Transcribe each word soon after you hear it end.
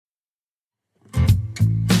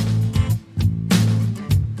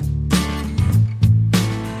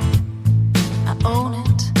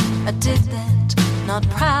Not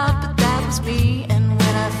proud, but that was me. And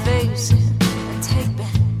when I face it, I take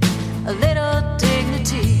back a little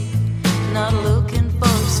dignity. Not looking for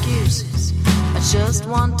excuses. I just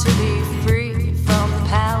want to be free from the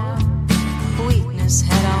power weakness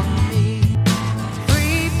had on me.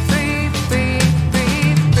 Free, free, free,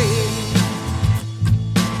 free, free.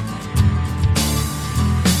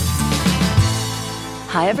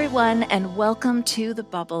 Hi, everyone, and welcome to the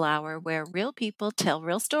Bubble Hour, where real people tell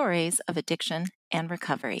real stories of addiction and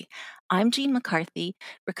recovery. I'm Jean McCarthy,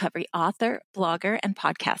 recovery author, blogger, and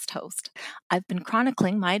podcast host. I've been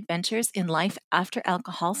chronicling my adventures in life after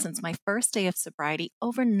alcohol since my first day of sobriety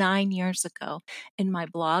over 9 years ago in my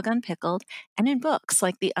blog Unpickled and in books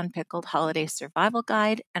like the Unpickled Holiday Survival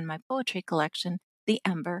Guide and my poetry collection, The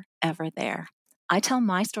Ember Ever There. I tell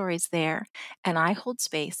my stories there, and I hold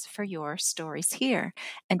space for your stories here.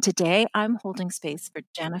 And today I'm holding space for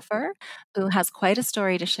Jennifer, who has quite a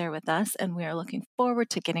story to share with us, and we are looking forward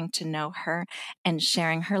to getting to know her and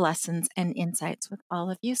sharing her lessons and insights with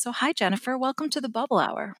all of you. So hi, Jennifer. Welcome to the Bubble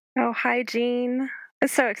Hour. Oh, hi, Jean.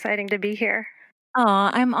 It's so exciting to be here. Oh,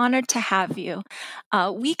 I'm honored to have you.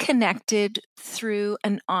 We connected through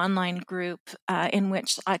an online group in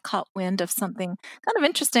which I caught wind of something kind of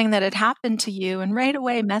interesting that had happened to you, and right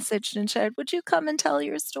away messaged and said, would you come and tell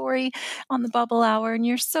your story on the Bubble Hour? And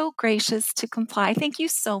you're so gracious to comply. Thank you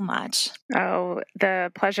so much. Oh,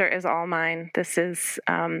 the pleasure is all mine. This is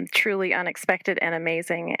truly unexpected and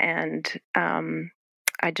amazing. And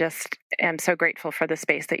I just am so grateful for the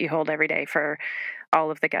space that you hold every day for all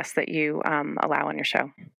of the guests that you allow on your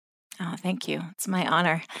show. Oh, thank you. It's my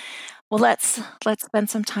honor. Well, let's spend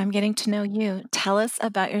some time getting to know you. Tell us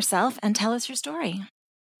about yourself and tell us your story.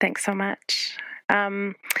 Thanks so much.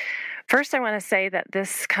 First, I want to say that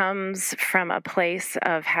this comes from a place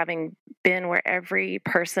of having been where every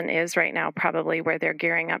person is right now, probably where they're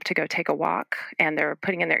gearing up to go take a walk and they're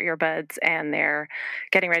putting in their earbuds and they're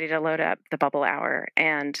getting ready to load up the Bubble Hour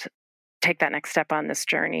and take that next step on this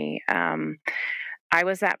journey. I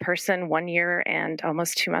was that person 1 year and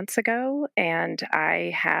almost 2 months ago, and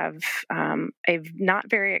I have a not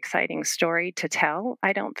very exciting story to tell,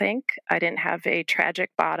 I don't think. I didn't have a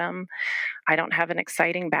tragic bottom. I don't have an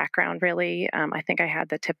exciting background, really. I think I had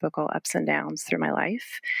the typical ups and downs through my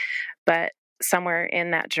life. But somewhere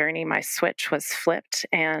in that journey, my switch was flipped,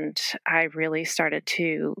 and I really started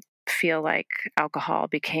to feel like alcohol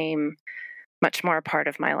became much more a part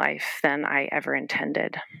of my life than I ever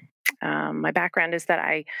intended. My background is that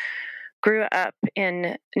I grew up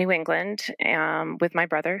in New England with my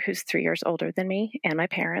brother, who's 3 years older than me, and my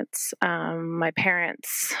parents. My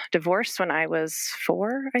parents divorced when I was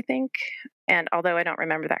 4, I think. And although I don't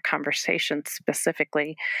remember that conversation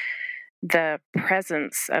specifically, the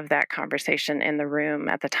presence of that conversation in the room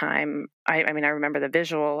at the time, I remember the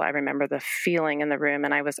visual, I remember the feeling in the room,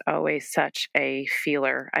 and I was always such a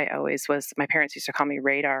feeler. I always was. My parents used to call me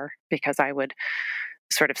radar because I would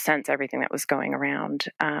sort of sense everything that was going around.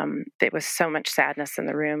 There was so much sadness in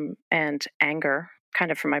the room and anger,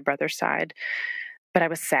 kind of from my brother's side. But I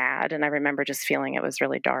was sad, and I remember just feeling it was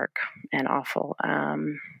really dark and awful.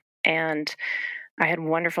 And I had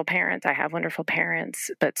wonderful parents. I have wonderful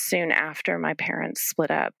parents. But soon after my parents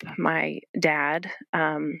split up, my dad,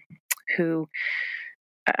 who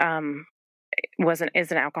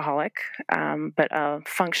is an alcoholic, but a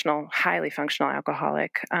highly functional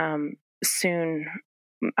alcoholic, soon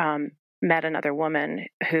met another woman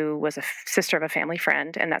who was a sister of a family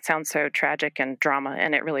friend. And that sounds so tragic and drama,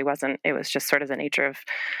 and it really wasn't. It was just sort of the nature of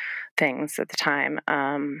things at the time.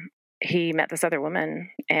 He met this other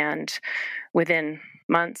woman, and within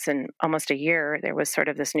months and almost a year, there was sort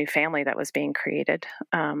of this new family that was being created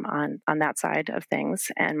on that side of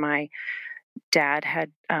things. And my dad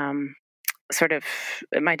had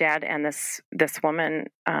my dad and this woman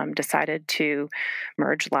decided to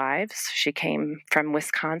merge lives. She came from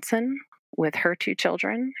Wisconsin with her 2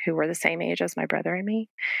 children who were the same age as my brother and me.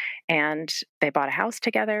 And they bought a house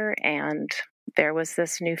together, and there was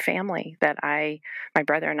this new family that my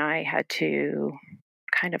brother and I had to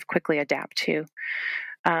kind of quickly adapt to.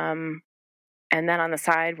 And then on the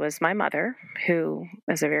side was my mother, who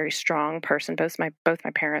is a very strong person. Both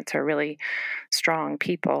my parents are really strong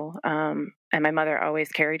people. And my mother always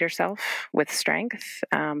carried herself with strength,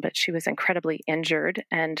 but she was incredibly injured,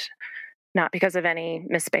 and not because of any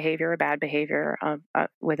misbehavior or bad behavior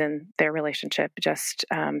within their relationship. Just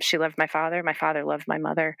she loved my father loved my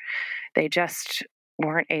mother. They just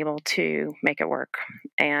weren't able to make it work.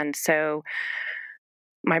 And so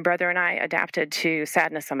my brother and I adapted to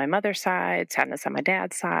sadness on my mother's side, sadness on my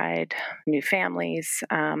dad's side, new families.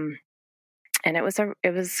 And it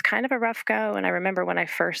was kind of a rough go. And I remember when I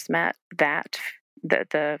first met that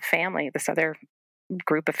the family, this other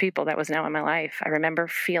group of people that was now in my life. I remember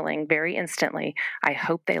feeling very instantly, I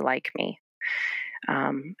hope they like me.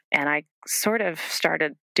 And I sort of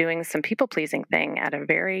started doing some people pleasing thing at a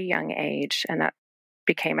very young age, and that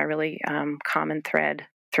became a really common thread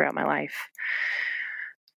throughout my life.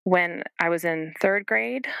 When I was in third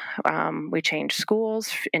grade, we changed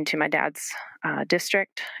schools into my dad's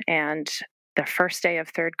district, and the first day of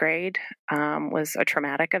third grade was a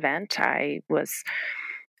traumatic event. I was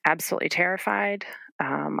absolutely terrified.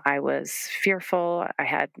 I was fearful. I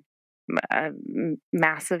had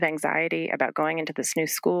massive anxiety about going into this new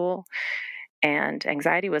school. And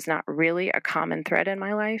anxiety was not really a common thread in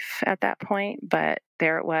my life at that point, but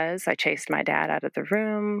there it was. I chased my dad out of the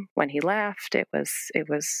room when he left. It was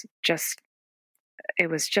just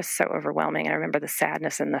so overwhelming. I remember the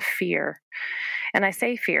sadness and the fear. And I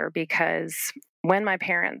say fear because when my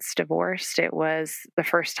parents divorced, it was the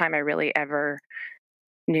first time I really ever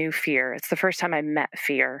knew fear. It's the first time I met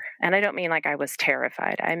fear. And I don't mean like I was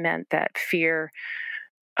terrified. I meant that fear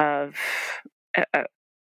of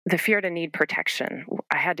the fear to need protection.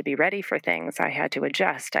 I had to be ready for things. I had to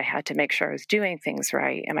adjust. I had to make sure I was doing things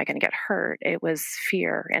right. Am I going to get hurt? It was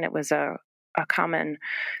fear. And it was a common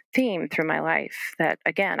theme through my life that,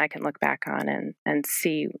 again, I can look back on and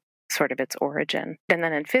see sort of its origin. And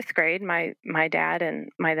then in fifth grade, my dad and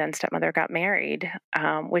my then stepmother got married,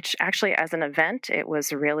 which actually, as an event, it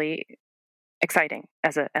was really exciting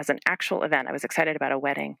as an actual event. I was excited about a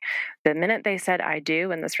wedding. The minute they said I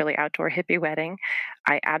do in this really outdoor hippie wedding,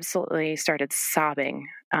 I absolutely started sobbing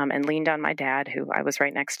and leaned on my dad, who I was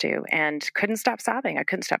right next to, and couldn't stop sobbing. I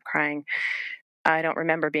couldn't stop crying. I don't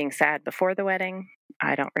remember being sad before the wedding.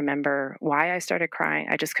 I don't remember why I started crying.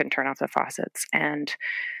 I just couldn't turn off the faucets. And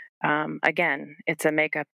again, it's a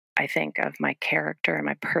makeup, I think, of my character and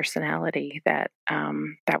my personality that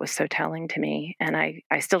was so telling to me. And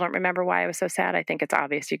I still don't remember why I was so sad. I think it's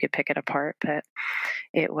obvious you could pick it apart, but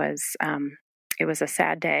it was a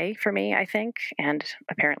sad day for me, I think, and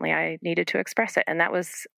apparently I needed to express it. And that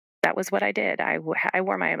was what I did. I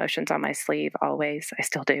wore my emotions on my sleeve always. I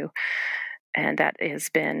still do. And that has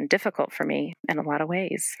been difficult for me in a lot of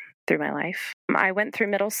ways through my life. I went through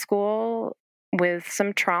middle school with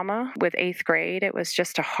some trauma. With eighth grade, it was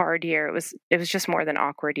just a hard year. It was just more than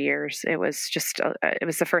awkward years. It was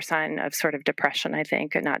the first sign of sort of depression, I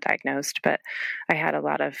think, and not diagnosed, but I had a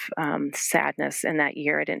lot of sadness in that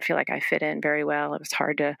year. I didn't feel like I fit in very well. It was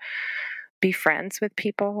hard to be friends with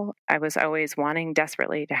people. I was always wanting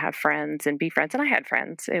desperately to have friends and be friends, and I had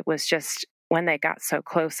friends. It was just when they got so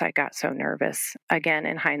close, I got so nervous. Again,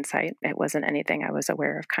 in hindsight, it wasn't anything I was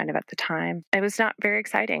aware of kind of at the time. It was not very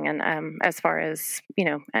exciting. And as far as,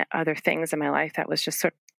 other things in my life, that was just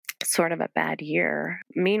sort of a bad year.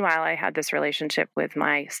 Meanwhile, I had this relationship with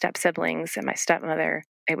my step siblings and my stepmother.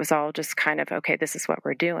 It was all just kind of, okay, this is what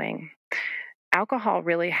we're doing. Alcohol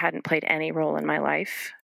really hadn't played any role in my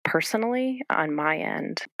life. Personally, on my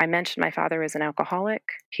end, I mentioned my father is an alcoholic.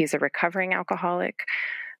 He's a recovering alcoholic.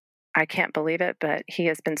 I can't believe it, but he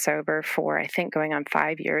has been sober for, I think, going on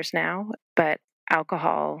 5 years now. But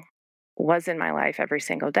alcohol was in my life every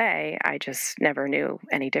single day. I just never knew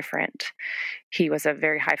any different. He was a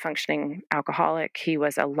very high-functioning alcoholic. He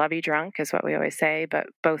was a lovey drunk, is what we always say. But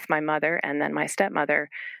both my mother and then my stepmother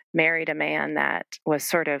married a man that was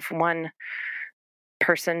sort of one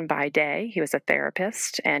person by day. He was a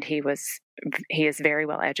therapist, and he is very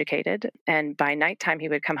well educated. And by nighttime, he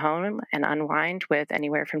would come home and unwind with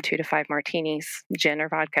anywhere from 2 to 5 martinis, gin or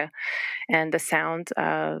vodka, and the sound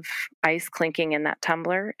of ice clinking in that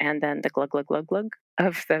tumbler, and then the glug glug glug glug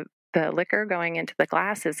of the liquor going into the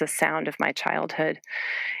glass is the sound of my childhood.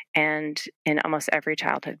 And in almost every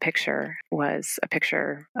childhood picture was a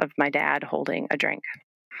picture of my dad holding a drink.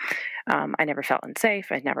 I never felt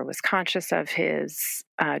unsafe. I never was conscious of his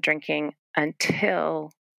drinking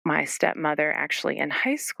until my stepmother, actually in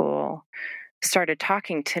high school, started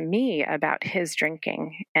talking to me about his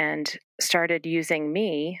drinking and started using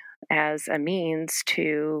me as a means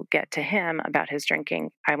to get to him about his drinking.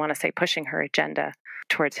 I want to say pushing her agenda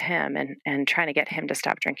towards him and trying to get him to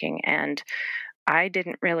stop drinking. And I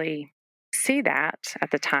didn't really see that at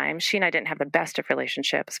the time. She and I didn't have the best of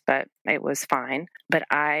relationships, but it was fine. But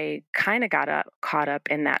I kind of got caught up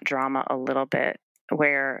in that drama a little bit,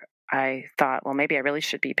 where I thought, well, maybe I really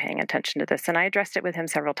should be paying attention to this. And I addressed it with him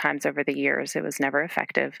several times over the years. It was never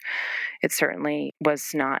effective. It certainly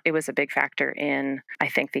was not. It was a big factor in, I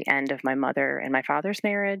think, the end of my mother and my father's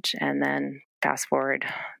marriage. And then fast forward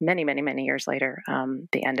many, many, many years later,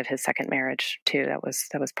 the end of his second marriage too. That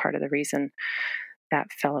was part of the reason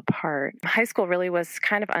that fell apart. High school really was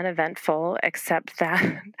kind of uneventful, except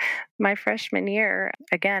that my freshman year,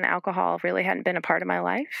 again, alcohol really hadn't been a part of my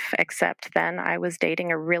life, except then I was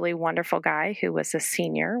dating a really wonderful guy who was a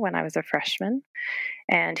senior when I was a freshman.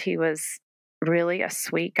 And he was really a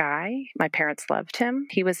sweet guy. My parents loved him.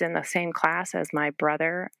 He was in the same class as my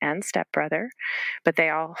brother and stepbrother, but they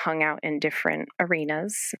all hung out in different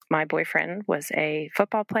arenas. My boyfriend was a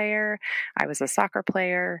football player. I was a soccer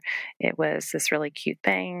player. It was this really cute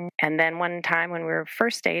thing. And then one time when we were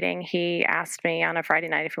first dating, he asked me on a Friday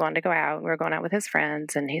night if we wanted to go out. We were going out with his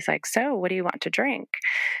friends. And he's like, "So, what do you want to drink?"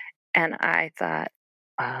 And I thought,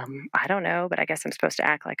 I don't know, but I guess I'm supposed to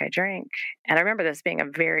act like I drink. And I remember this being a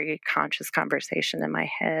very conscious conversation in my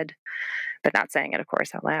head, but not saying it, of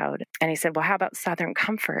course, out loud. And he said, "Well, how about Southern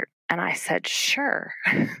Comfort?" And I said, "Sure,"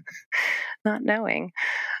 not knowing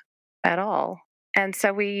at all. And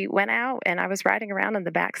so we went out, and I was riding around in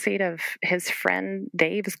the backseat of his friend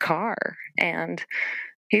Dave's car. And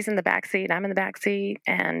he's in the backseat, I'm in the backseat.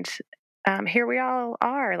 And here we all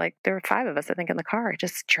are. Like, there were 5 of us, I think, in the car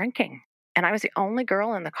just drinking. And I was the only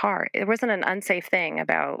girl in the car. It wasn't an unsafe thing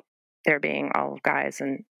about there being all guys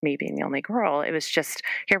and me being the only girl. It was just,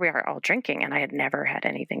 here we are all drinking, and I had never had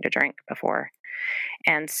anything to drink before.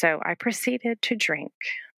 And so I proceeded to drink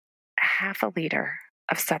half a liter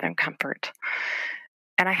of Southern Comfort.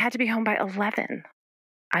 And I had to be home by 11.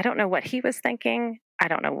 I don't know what he was thinking. I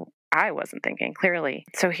don't know. I wasn't thinking, clearly.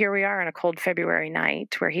 So here we are on a cold February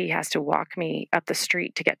night where he has to walk me up the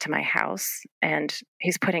street to get to my house. And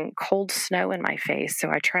he's putting cold snow in my face. So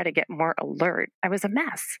I try to get more alert. I was a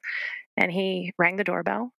mess. And he rang the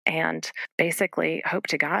doorbell and basically, hope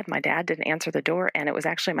to God, my dad didn't answer the door. And it was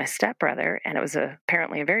actually my stepbrother. And it was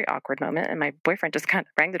apparently a very awkward moment. And my boyfriend just kind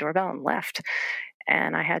of rang the doorbell and left.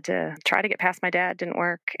 And I had to try to get past my dad. Didn't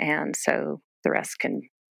work. And so the rest can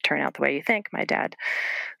turn out the way you think. My dad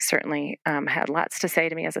certainly had lots to say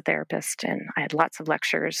to me as a therapist, and I had lots of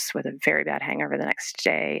lectures with a very bad hangover the next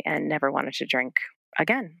day and never wanted to drink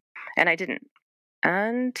again. And I didn't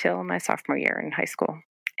until my sophomore year in high school.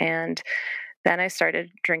 And then I started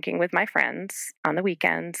drinking with my friends on the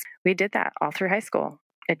weekends. We did that all through high school.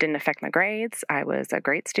 It didn't affect my grades. I was a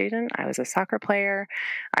great student. I was a soccer player.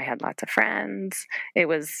 I had lots of friends. It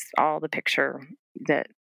was all the picture that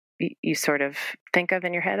you sort of think of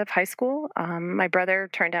in your head of high school. My brother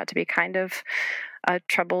turned out to be kind of a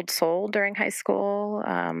troubled soul during high school,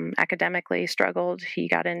 academically struggled. He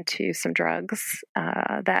got into some drugs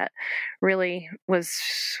that really was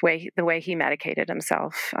the way he medicated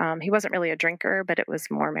himself. He wasn't really a drinker, but it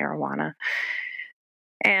was more marijuana.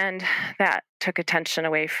 And that took attention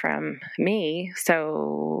away from me.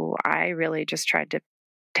 So I really just tried to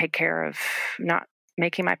take care of not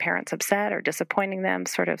making my parents upset or disappointing them,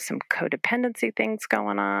 sort of some codependency things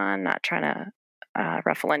going on, not trying to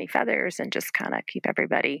ruffle any feathers and just kind of keep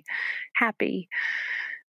everybody happy.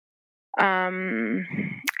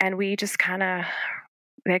 And we just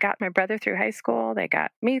they got my brother through high school. They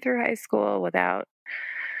got me through high school without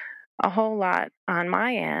a whole lot on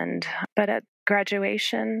my end. But at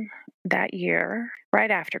graduation that year, right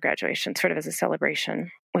after graduation, sort of as a celebration,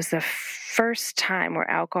 was the first time where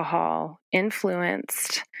alcohol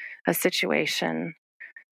influenced a situation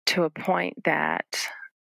to a point that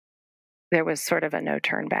there was sort of a no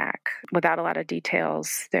turn back. Without a lot of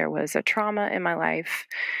details, there was a trauma in my life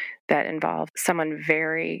that involved someone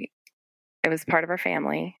it was part of our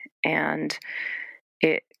family, and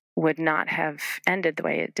it would not have ended the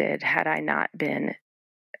way it did had I not been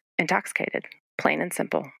intoxicated, plain and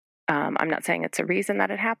simple. I'm not saying it's a reason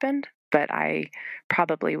that it happened, but I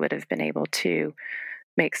probably would have been able to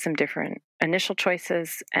make some different initial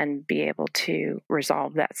choices and be able to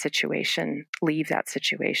resolve that situation, leave that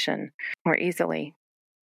situation more easily.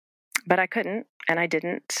 But I couldn't, and I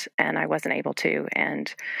didn't, and I wasn't able to.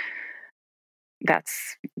 And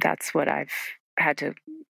that's what I've had to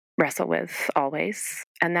wrestle with always.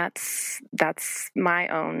 And that's my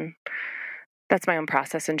own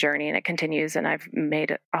process and journey, and it continues, and I've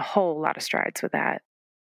made a whole lot of strides with that.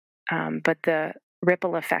 But the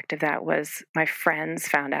ripple effect of that was my friends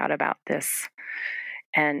found out about this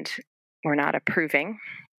and were not approving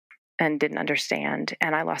and didn't understand,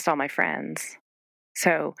 and I lost all my friends.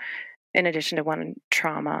 So in addition to one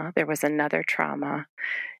trauma, there was another trauma,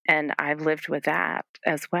 and I've lived with that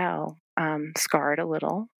as well, scarred a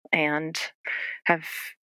little, and have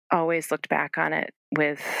always looked back on it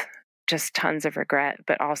with just tons of regret,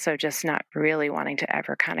 but also just not really wanting to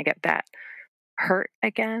ever kind of get that hurt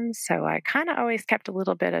again. So I kind of always kept a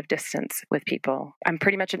little bit of distance with people. I'm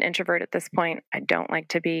pretty much an introvert at this point. I don't like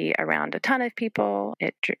to be around a ton of people.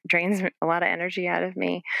 It drains a lot of energy out of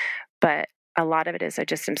me. But a lot of it is I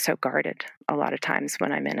just am so guarded a lot of times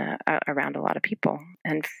when I'm around a lot of people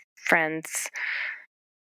and friends.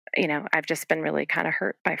 I've just been really kind of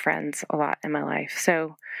hurt by friends a lot in my life.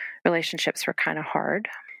 So relationships were kind of hard.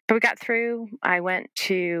 But we got through. I went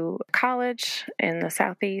to college in the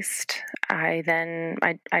Southeast. I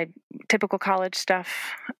typical college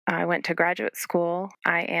stuff. I went to graduate school.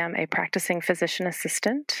 I am a practicing physician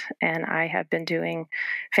assistant, and I have been doing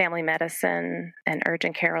family medicine and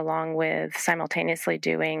urgent care along with simultaneously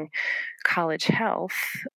doing college health.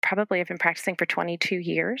 Probably I've been practicing for 22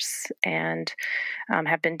 years and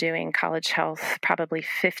have been doing college health probably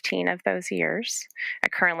 15 of those years. I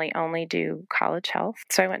currently only do college health.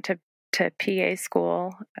 So I went to PA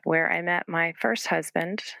school where I met my first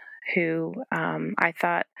husband, who I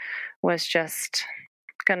thought was just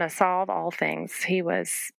going to solve all things. He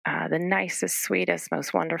was the nicest, sweetest,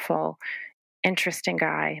 most wonderful, interesting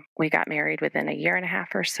guy. We got married within a year and a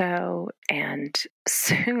half or so. And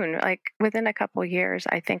soon, like within a couple years,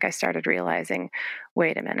 I think I started realizing,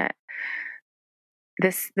 wait a minute,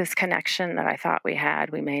 this connection that I thought we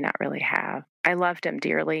had, we may not really have. I loved him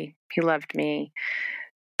dearly. He loved me.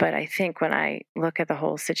 But I think when I look at the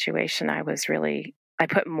whole situation, I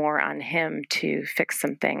put more on him to fix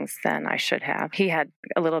some things than I should have. He had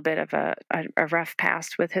a little bit of a rough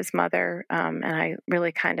past with his mother. And I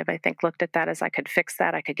really I think, looked at that as I could fix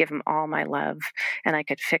that. I could give him all my love and I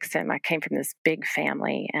could fix him. I came from this big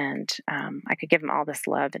family and I could give him all this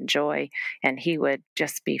love and joy and he would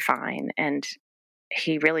just be fine. And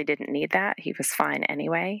he really didn't need that. He was fine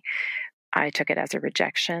anyway. I took it as a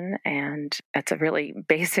rejection, and that's a really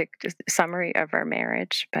basic summary of our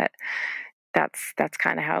marriage, but that's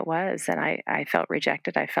kind of how it was. And I felt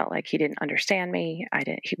rejected. I felt like he didn't understand me.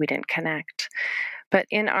 We didn't connect. But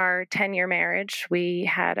in our 10-year marriage, we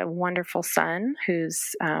had a wonderful son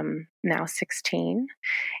who's now 16.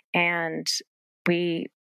 And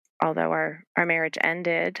although our marriage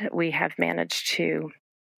ended, we have managed to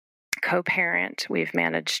co-parent. We've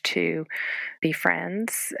managed to be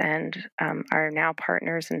friends and are now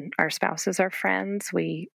partners, and our spouses are friends.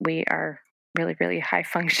 We are really, really high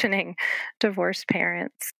functioning divorced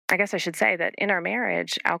parents. I guess I should say that in our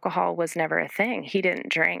marriage, alcohol was never a thing. He didn't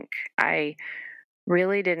drink. I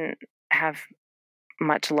really didn't have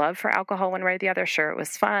much love for alcohol one way or the other. Sure, it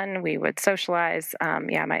was fun. We would socialize. I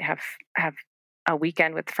might have a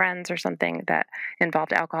weekend with friends or something that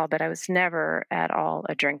involved alcohol, but I was never at all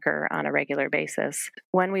a drinker on a regular basis.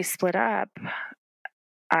 When we split up,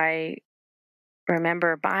 I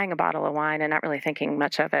remember buying a bottle of wine and not really thinking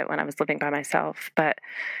much of it when I was living by myself, but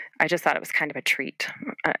I just thought it was kind of a treat.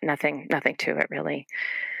 Nothing to it really.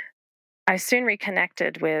 I soon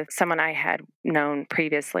reconnected with someone I had known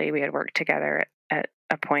previously. We had worked together at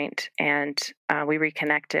a point, and we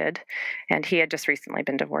reconnected, and he had just recently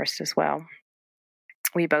been divorced as well.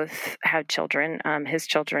 We both had children. He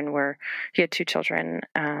had two children.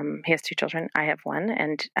 He has two children. I have one,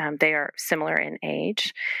 and they are similar in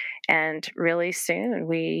age. And really soon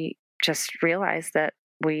we just realized that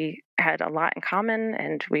we had a lot in common,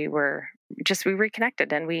 and we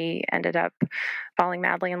reconnected, and we ended up falling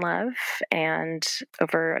madly in love. And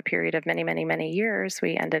over a period of many, many, many years,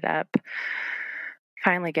 we ended up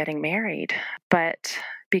finally getting married. But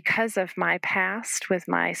because of my past with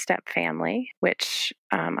my step family, which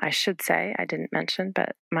I should say I didn't mention,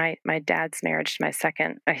 but my dad's marriage to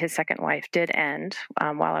his second wife did end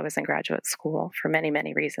while I was in graduate school for many,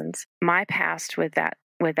 many reasons. My past with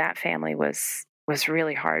that family was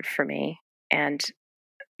really hard for me, and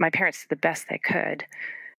my parents did the best they could.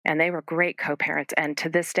 And they were great co-parents, and to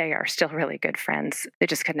this day are still really good friends. They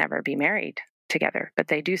just could never be married together, but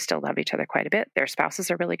they do still love each other quite a bit. Their spouses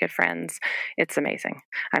are really good friends. It's amazing.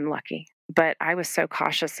 I'm lucky. But I was so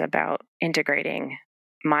cautious about integrating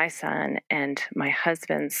my son and my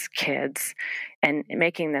husband's kids and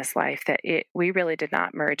making this life that we really did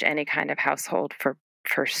not merge any kind of household for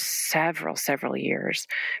several years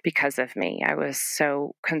because of me. I was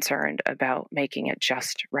so concerned about making it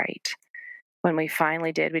just right. When we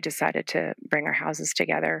finally did, we decided to bring our houses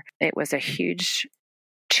together. It was a huge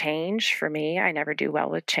change for me. I never do well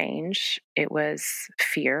with change. It was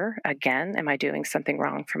fear. Again, am I doing something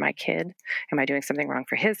wrong for my kid? Am I doing something wrong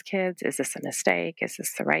for his kids? Is this a mistake? Is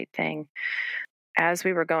this the right thing? As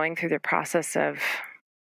we were going through the process of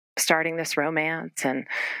starting this romance and,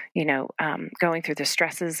 going through the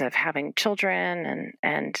stresses of having children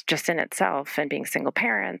and just in itself and being single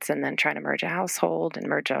parents and then trying to merge a household and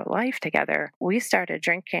merge a life together, we started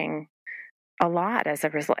drinking a lot as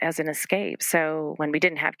an escape. So when we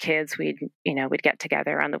didn't have kids, we'd get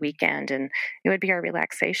together on the weekend, and it would be our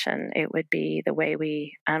relaxation. It would be the way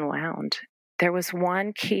we unwound. there was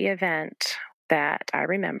one key event that I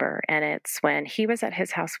remember, and it's when he was at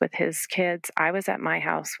his house with his kids. I was at my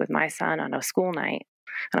house with my son on a school night,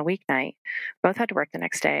 on a weeknight. Both had to work the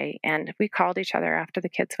next day, and we called each other after the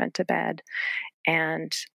kids went to bed.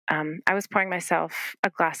 And I was pouring myself a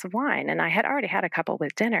glass of wine, and I had already had a couple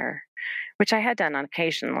with dinner, which I had done on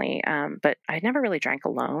occasionally, but I never really drank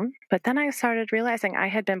alone. But then I started realizing I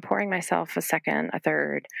had been pouring myself a second, a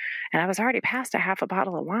third, and I was already past a half a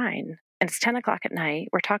bottle of wine. And it's 10 o'clock at night.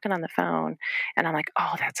 We're talking on the phone, and I'm like,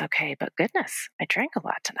 oh, that's okay. But goodness, I drank a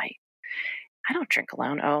lot tonight. I don't drink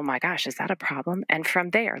alone. Oh my gosh, is that a problem? And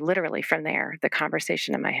from there, literally from there, the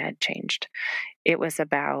conversation in my head changed. It was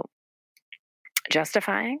about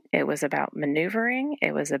justifying. It was about maneuvering.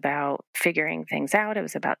 It was about figuring things out. It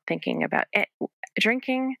was about thinking about it.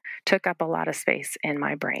 Drinking took up a lot of space in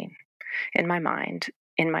my brain, in my mind,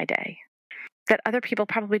 in my day that other people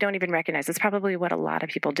probably don't even recognize. It's probably what a lot of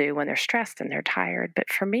people do when they're stressed and they're tired. But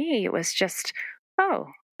for me, it was just, oh,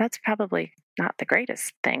 that's probably not the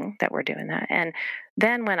greatest thing that we're doing that. And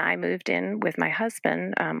then when I moved in with my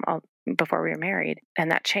husband before we were married,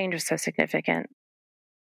 and that change was so significant,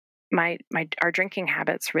 our drinking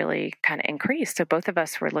habits really kind of increased. So both of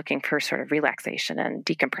us were looking for sort of relaxation and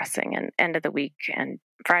decompressing and end of the week and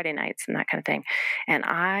Friday nights and that kind of thing. And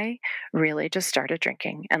I really just started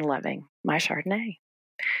drinking and loving my Chardonnay.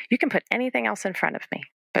 You can put anything else in front of me,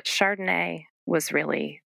 but Chardonnay was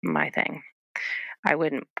really my thing. I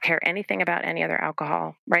wouldn't care anything about any other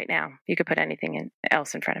alcohol right now. You could put anything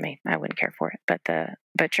else in front of me. I wouldn't care for it.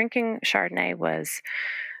 But drinking Chardonnay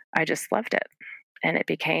I just loved it. And it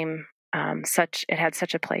became it had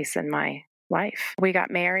such a place in my life. We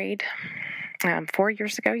got married 4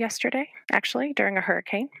 years ago yesterday, actually, during a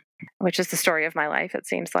hurricane, which is the story of my life, it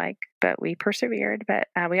seems like. But we persevered. But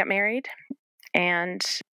we got married and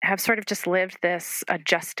have sort of just lived this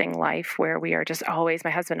adjusting life where we are just always,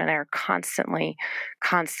 my husband and I are constantly,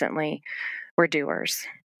 we're doers.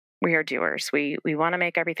 We are doers. We want to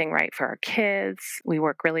make everything right for our kids. We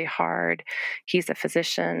work really hard. He's a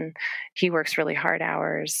physician. He works really hard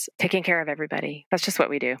hours, taking care of everybody. That's just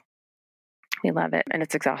what we do. We love it, and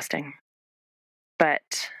it's exhausting.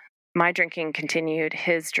 But my drinking continued.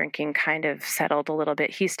 His drinking kind of settled a little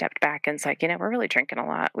bit. He stepped back and was like, we're really drinking a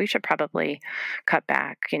lot. We should probably cut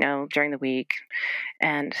back, during the week.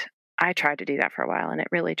 And I tried to do that for a while, and it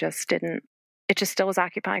really just didn't. It just still was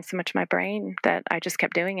occupying so much of my brain that I just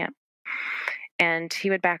kept doing it. And he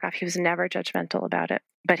would back off. He was never judgmental about it,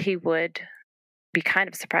 but he would be kind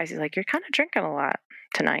of surprised. He's like, you're kind of drinking a lot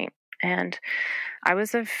tonight. And I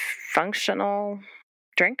was a functional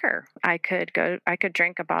drinker. I could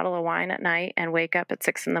drink a bottle of wine at night and wake up at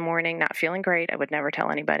 6 a.m, not feeling great. I would never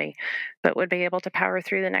tell anybody, but would be able to power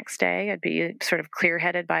through the next day. I'd be sort of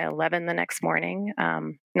clear-headed by 11 the next morning.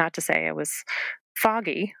 Not to say I was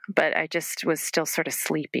foggy, but I just was still sort of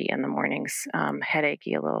sleepy in the mornings,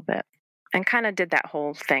 headachy a little bit, and kind of did that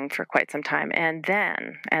whole thing for quite some time. And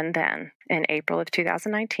then in April of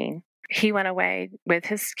 2019, he went away with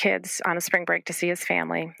his kids on a spring break to see his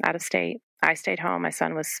family out of state. I stayed home. My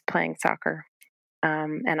son was playing soccer,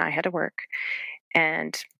 and I had to work.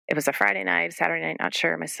 And it was a Friday night, Saturday night, not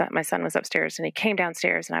sure. My son was upstairs, and he came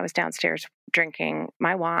downstairs, and I was downstairs drinking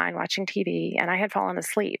my wine, watching TV, and I had fallen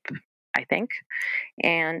asleep, I think.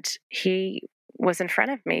 And he was in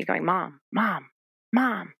front of me going, Mom, Mom,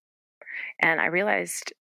 Mom. And I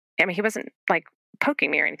realized, he wasn't like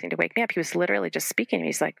poking me or anything to wake me up. He was literally just speaking to me.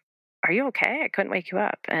 He's like, are you okay? I couldn't wake you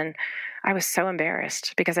up. And I was so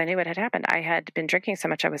embarrassed because I knew what had happened. I had been drinking so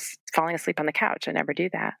much, I was falling asleep on the couch. I never do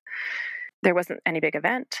that. There wasn't any big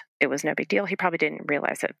event. It was no big deal. He probably didn't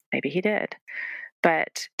realize it. Maybe he did.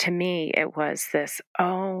 But to me, it was this,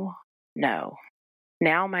 oh no,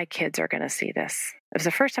 now my kids are going to see this. It was the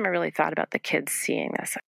first time I really thought about the kids seeing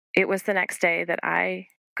this. It was the next day that I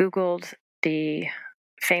Googled the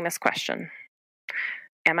famous question,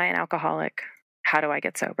 am I an alcoholic? How do I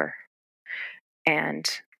get sober? And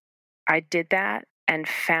I did that and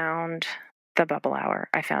found the Bubble Hour.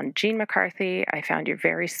 I found Gene McCarthy. I found your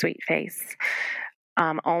very sweet face,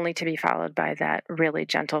 only to be followed by that really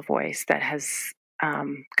gentle voice that has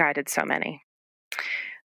guided so many.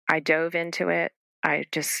 I dove into it. I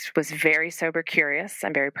just was very sober curious.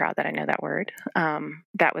 I'm very proud that I know that word.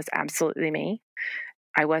 That was absolutely me.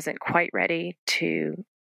 I wasn't quite ready to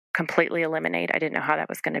completely eliminate. I didn't know how that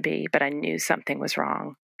was going to be, but I knew something was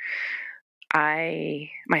wrong.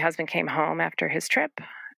 My husband came home after his trip,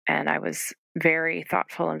 and I was very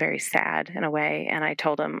thoughtful and very sad in a way. And I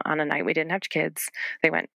told him on a night we didn't have kids, they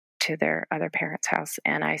went to their other parents' house.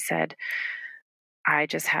 And I said, I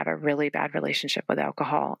just have a really bad relationship with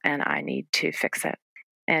alcohol and I need to fix it.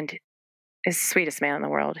 And is the sweetest man in the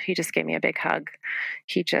world. He just gave me a big hug.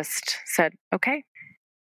 He just said, "Okay,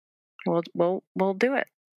 we'll do it."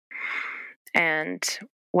 And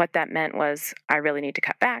what that meant was, I really need to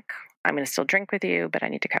cut back. I'm going to still drink with you, but I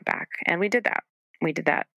need to cut back. And we did that. We did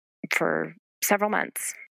that for several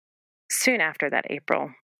months. Soon after that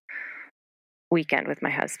April weekend with my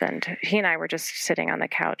husband, he and I were just sitting on the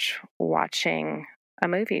couch watching a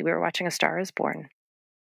movie. We were watching A Star Is Born.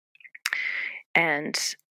 And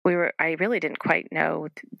I really didn't quite know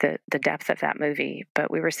the depth of that movie, but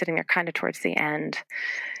we were sitting there kind of towards the end,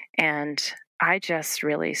 and I just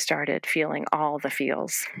really started feeling all the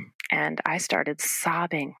feels, and I started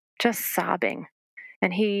sobbing, just sobbing.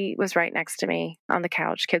 And he was right next to me on the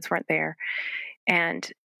couch. Kids weren't there.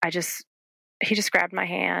 And he just grabbed my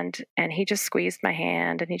hand, and he just squeezed my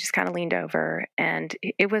hand, and he just kind of leaned over, and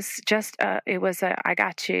it was just, I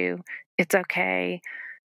got you. It's okay.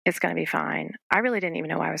 It's going to be fine. I really didn't even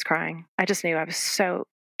know why I was crying. I just knew I was so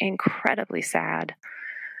incredibly sad.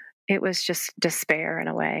 It was just despair in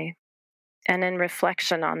a way. And in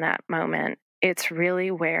reflection on that moment, it's really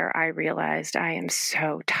where I realized I am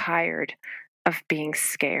so tired of being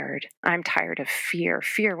scared. I'm tired of fear.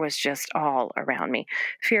 Fear was just all around me.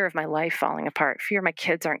 Fear of my life falling apart. Fear my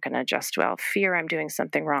kids aren't going to adjust well. Fear I'm doing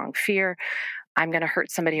something wrong. Fear I'm going to hurt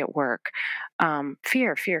somebody at work.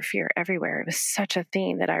 Fear everywhere. It was such a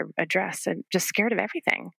theme that I addressed, and just scared of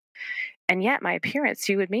everything. And yet my appearance,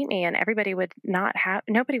 you would meet me and nobody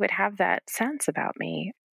would have that sense about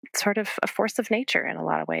me. Sort of a force of nature in a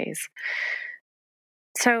lot of ways.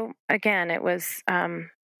 So again, it was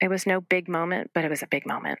no big moment, but it was a big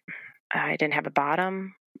moment. I didn't have a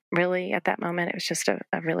bottom really at that moment. It was just a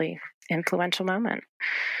really influential moment.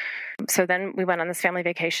 So then we went on this family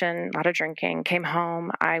vacation, a lot of drinking, came home.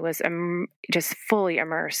 I was just fully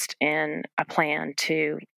immersed in a plan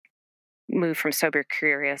to move from sober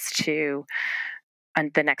curious to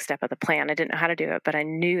the next step of the plan. I didn't know how to do it, but I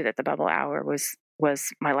knew that the bubble hour was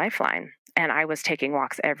my lifeline. And I was taking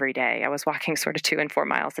walks every day. I was walking sort of 2 and 4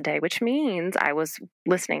 miles a day, which means I was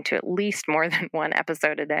listening to at least more than one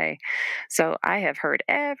episode a day. So I have heard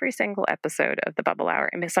every single episode of the bubble hour,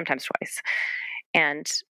 and sometimes twice. And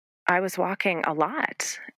I was walking a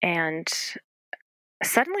lot, and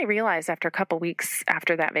suddenly realized after a couple weeks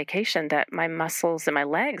after that vacation that my muscles and my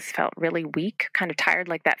legs felt really weak, kind of tired,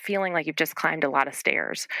 like that feeling like you've just climbed a lot of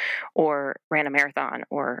stairs or ran a marathon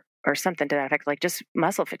or something to that effect, like just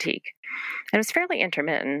muscle fatigue. And it was fairly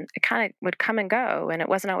intermittent. It kind of would come and go, and it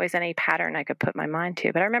wasn't always any pattern I could put my mind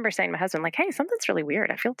to. But I remember saying to my husband, like, hey, something's really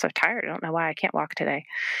weird. I feel so tired. I don't know why I can't walk today.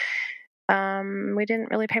 We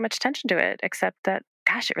didn't really pay much attention to it, except that,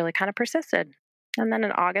 gosh, it really kind of persisted. And then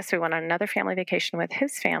in August, we went on another family vacation with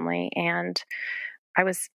his family, and I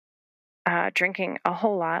was drinking a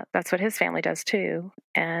whole lot. That's what his family does too.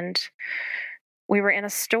 And we were in a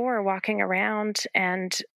store walking around,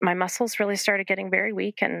 and my muscles really started getting very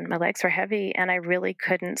weak, and my legs were heavy, and I really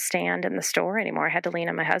couldn't stand in the store anymore. I had to lean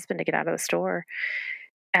on my husband to get out of the store.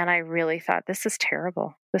 And I really thought, this is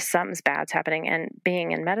terrible. Something's bad's happening. And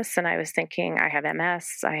being in medicine, I was thinking, I have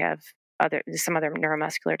MS, I have some other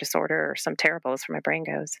neuromuscular disorder, or some terrible as where my brain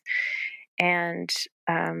goes. And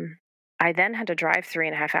I then had to drive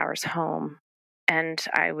 3.5 hours home. And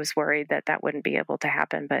I was worried that wouldn't be able to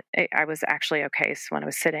happen, but I was actually okay. So when I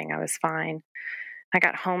was sitting, I was fine. I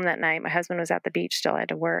got home that night. My husband was at the beach still. I had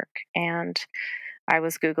to work. And I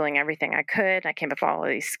was Googling everything I could. I came up with all of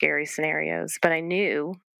these scary scenarios, but I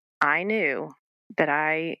knew that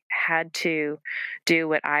I had to do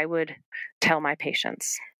what I would tell my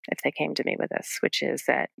patients if they came to me with this, which is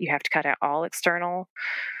that you have to cut out all external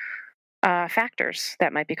factors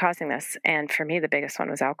that might be causing this. And for me, the biggest one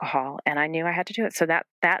was alcohol, and I knew I had to do it. So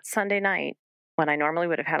that Sunday night, when I normally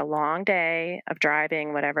would have had a long day of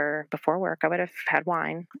driving, whatever, before work, I would have had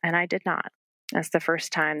wine, and I did not. That's the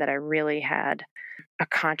first time that I really had a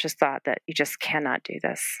conscious thought that you just cannot do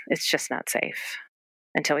this. It's just not safe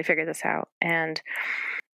until we figure this out. And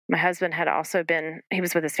my husband had also he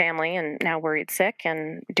was with his family and now worried sick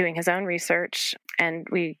and doing his own research. And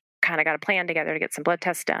we kind of got a plan together to get some blood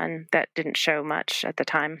tests done that didn't show much at the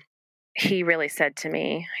time. He really said to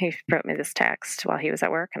me, he wrote me this text while he was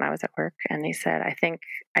at work and I was at work. And he said, I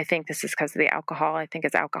think this is because of the alcohol. I think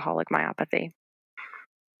it's alcoholic myopathy.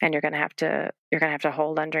 And you're going to have to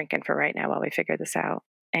hold on drinking for right now while we figure this out.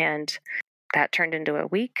 And that turned into a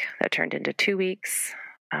week. That turned into 2 weeks.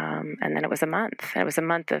 And then it was a month. And it was a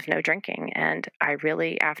month of no drinking. And I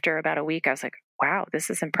really, after about a week, I was like, wow, this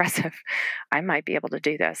is impressive. I might be able to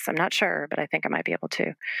do this. I'm not sure, but I think I might be able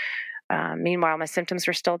to. Meanwhile, my symptoms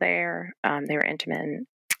were still there. They were intermittent.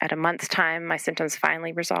 at a month's time, my symptoms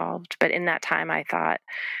finally resolved. But in that time, I thought,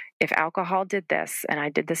 if alcohol did this, and I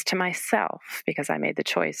did this to myself because I made the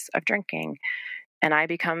choice of drinking, and I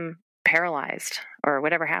become paralyzed or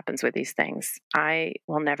whatever happens with these things, I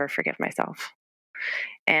will never forgive myself.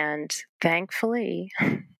 And thankfully,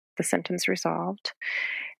 the symptoms resolved.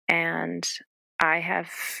 And I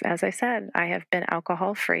have, as I said, I have been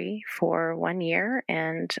alcohol free for 1 year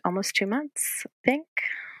and almost 2 months.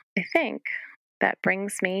 I think that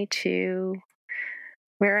brings me to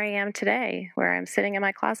where I am today, where I'm sitting in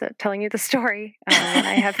my closet telling you the story. And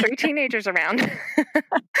I have 3 teenagers around.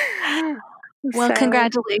 Well,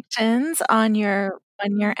 congratulations on your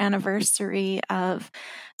 1-year anniversary of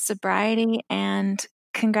sobriety, and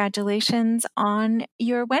congratulations on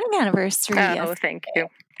your wedding anniversary. Oh, thank you.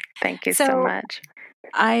 Thank you so much.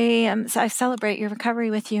 I celebrate your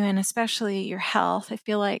recovery with you, and especially your health. I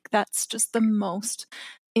feel like that's just the most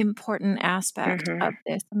important aspect of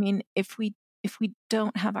this. I mean, if we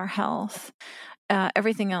don't have our health,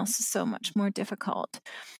 everything else is so much more difficult.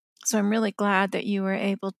 So I'm really glad that you were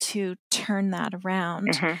able to turn that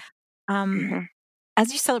around.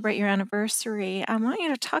 As you celebrate your anniversary, I want you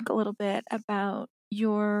to talk a little bit about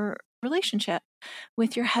your relationship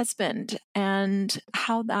with your husband and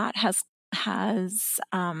how that has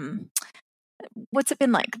what's it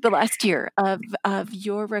been like the last year of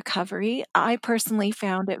your recovery? I personally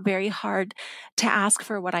found it very hard to ask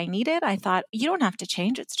for what I needed. I thought, you don't have to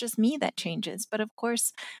change. It's just me that changes. But of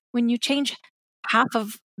course, when you change half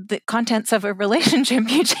of the contents of a relationship,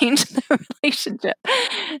 you change the relationship.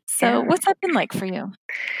 So what's that been like for you?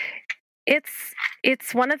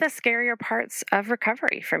 It's one of the scarier parts of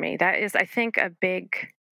recovery for me. That is, I think,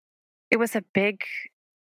 it was a big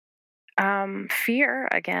fear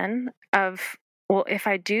again of, well, if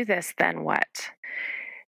I do this, then what?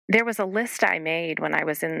 There was a list I made when I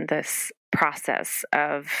was in this process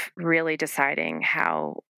of really deciding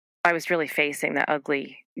how I was really facing the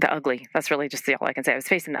ugly. That's really just all I can say. I was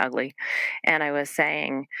facing the ugly. And I was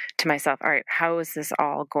saying to myself, all right, how is this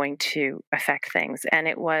all going to affect things? And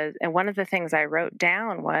one of the things I wrote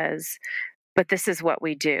down was, but this is what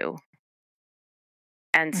we do.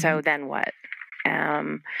 And so then what?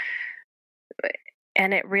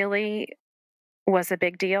 And it really was a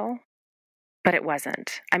big deal, but it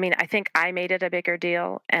wasn't. I mean, I think I made it a bigger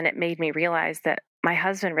deal, and it made me realize that my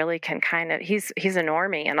husband really can he's a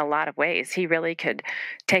normie in a lot of ways. He really could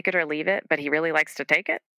take it or leave it, but he really likes to take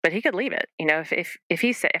it, but he could leave it. You know,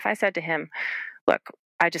 if I said to him, look,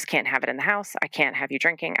 I just can't have it in the house. I can't have you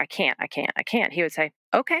drinking. I can't. He would say,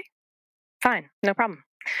 okay, fine, no problem.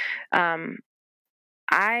 I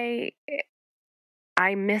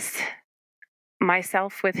miss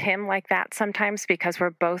myself with him like that sometimes because we're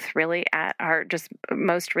both really at our just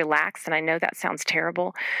most relaxed. And I know that sounds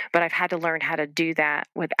terrible, but I've had to learn how to do that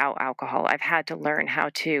without alcohol. I've had to learn how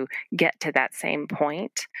to get to that same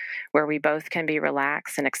point where we both can be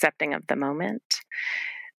relaxed and accepting of the moment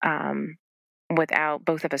without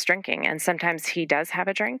both of us drinking. And sometimes he does have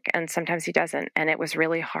a drink and sometimes he doesn't. And it was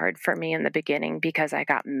really hard for me in the beginning because I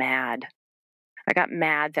got mad. I got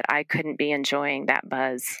mad that I couldn't be enjoying that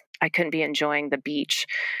buzz. I couldn't be enjoying the beach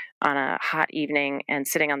on a hot evening and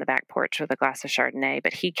sitting on the back porch with a glass of Chardonnay,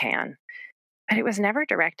 but he can. But it was never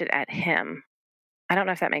directed at him. I don't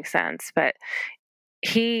know if that makes sense, but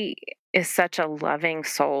he is such a loving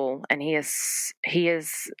soul, and he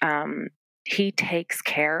takes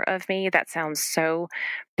care of me. That sounds so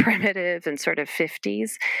primitive and sort of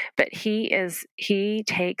 50s, but he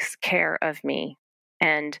takes care of me,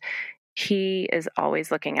 and he is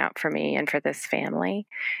always looking out for me and for this family.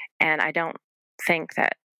 And I don't think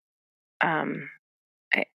that I'm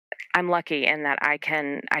lucky in that I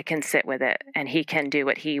can sit with it, and he can do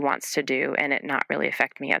what he wants to do and it not really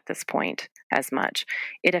affect me at this point as much.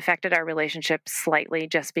 It affected our relationship slightly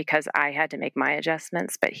just because I had to make my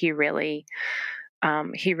adjustments, but he really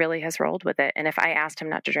has rolled with it. And if I asked him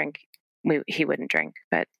not to drink, he wouldn't drink.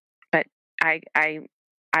 But I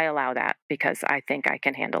allow that because I think I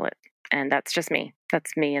can handle it. And that's just me.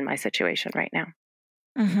 That's me in my situation right now.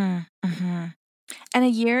 And a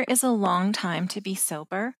year is a long time to be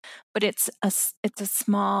sober, but it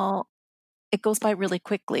goes by really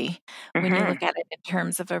quickly when you look at it in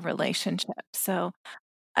terms of a relationship. So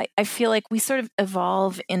I feel like we sort of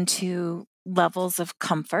evolve into levels of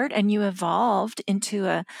comfort, and you evolved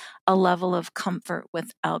into a level of comfort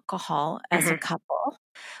with alcohol as a couple,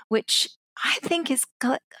 which I think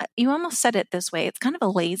you almost said it this way. It's kind of a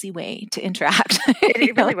lazy way to interact.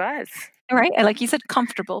 It really was. Right? Like you said,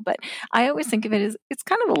 comfortable, but I always think of it as it's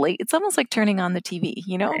kind of it's almost like turning on the TV,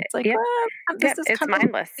 you know? It's like, yep. Well, this is it's kind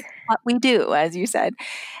mindless. of what we do, as you said.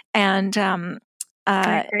 And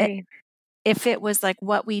I agree. If it was like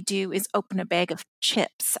what we do is open a bag of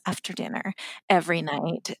chips after dinner every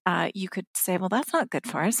night, you could say, well, that's not good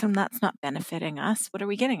for us and that's not benefiting us. What are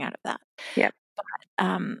we getting out of that? Yep.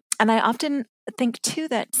 And I often think too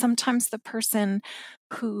that sometimes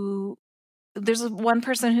there's one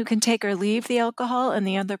person who can take or leave the alcohol and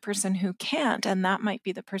the other person who can't. And that might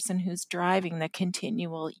be the person who's driving the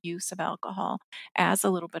continual use of alcohol as a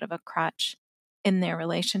little bit of a crutch in their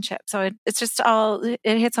relationship. So it's just it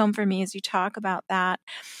hits home for me as you talk about that.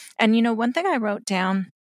 And, one thing I wrote down,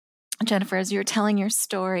 Jennifer, as you were telling your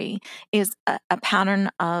story, is a pattern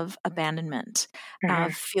of abandonment,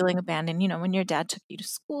 of feeling abandoned. When your dad took you to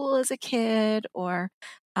school as a kid, or,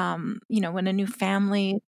 when a new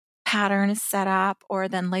family pattern is set up, or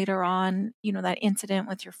then later on, that incident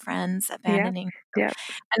with your friends abandoning. Yeah.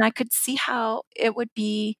 And I could see how it would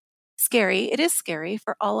be scary. It is scary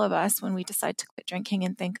for all of us when we decide to quit drinking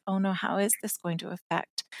and think, oh no, how is this going to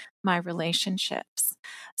affect my relationships?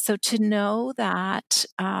 So to know that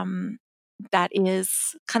that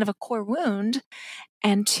is kind of a core wound,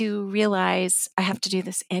 and to realize I have to do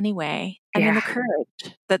this anyway. I mean, the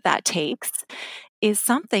courage that takes is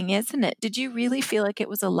something, isn't it? Did you really feel like it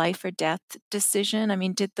was a life or death decision? I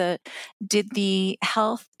mean, did the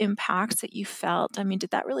health impacts that you felt, I mean,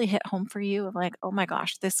 did that really hit home for you of like, oh my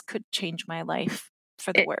gosh, this could change my life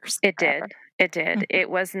for the worse? It forever? did. It did. Mhm. It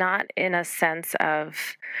was not in a sense of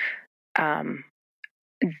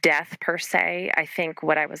death per se. I think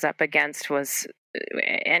what I was up against was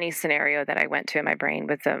any scenario that I went to in my brain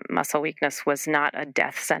with the muscle weakness was not a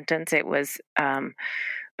death sentence. It was,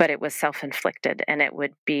 but it was self-inflicted, and it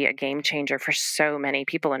would be a game changer for so many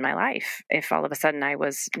people in my life if all of a sudden I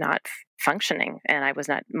was not functioning and I was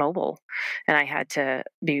not mobile, and I had to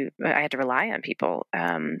rely on people.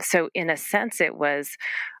 So in a sense, it was,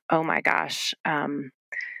 oh my gosh,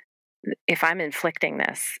 if I'm inflicting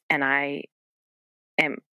this and I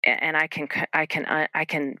am, and I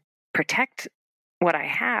can protect what I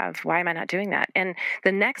have, why am I not doing that? And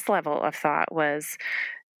the next level of thought was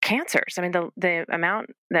cancers. I mean, the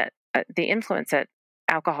amount that the influence that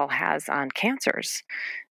alcohol has on cancers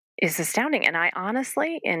is astounding. And I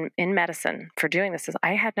honestly, in medicine, for doing this,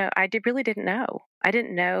 really didn't know. I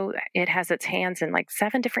didn't know it has its hands in like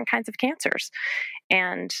 7 different kinds of cancers,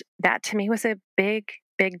 and that to me was a big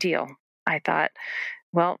deal. I thought,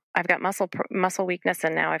 well, I've got muscle weakness,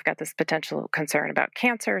 and now I've got this potential concern about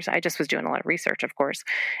cancers. I just was doing a lot of research, of course,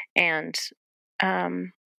 and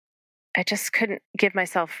um, I just couldn't give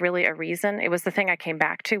myself really a reason. It was the thing I came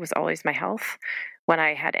back to was always my health. When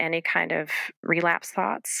I had any kind of relapse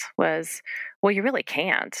thoughts, was, well, you really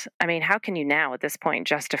can't. I mean, how can you now at this point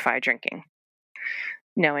justify drinking,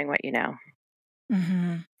 knowing what you know?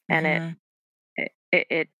 Mm-hmm. And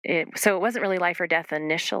Mm-hmm. so it wasn't really life or death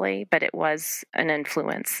initially, but it was an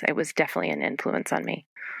influence. It was definitely an influence on me.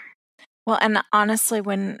 Well, and honestly,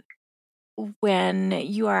 when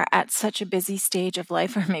you are at such a busy stage of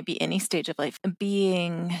life, or maybe any stage of life,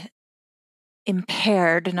 being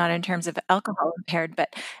impaired, not in terms of alcohol impaired,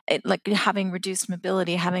 but like having reduced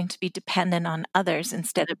mobility, having to be dependent on others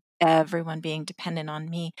instead of everyone being dependent on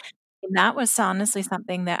me. And that was honestly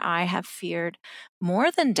something that I have feared more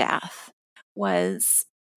than death, was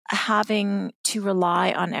having to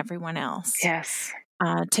rely on everyone else Yes.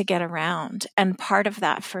 to get around. And part of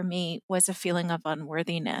that for me was a feeling of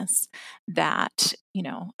unworthiness, that,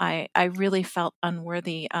 I really felt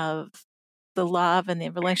unworthy of the love and the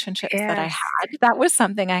relationships that I Yes. had. That was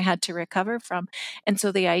something I had to recover from. And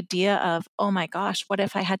so the idea of, oh my gosh, what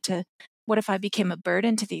if I became a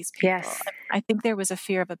burden to these people? Yes. I think there was a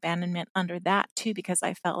fear of abandonment under that too, because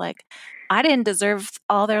I felt like I didn't deserve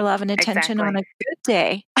all their love and attention on Exactly. a good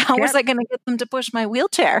day. How was Yep. I going to get them to push my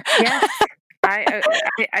wheelchair? Yes.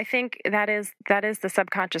 I think that is the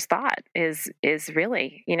subconscious thought is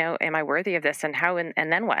really, am I worthy of this, and how, and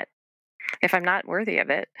then what if I'm not worthy of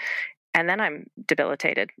it, and then I'm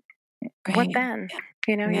debilitated? What Right. then?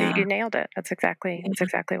 You Yeah. nailed it. That's exactly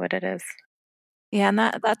what it is. Yeah, and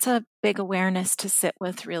that's a big awareness to sit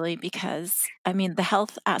with, really, because I mean, the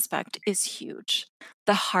health aspect is huge.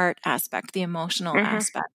 The heart aspect, the emotional Hmm.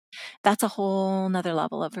 aspect, that's a whole nother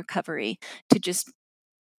level of recovery, to just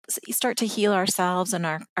start to heal ourselves and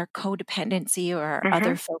our codependency or our Hmm.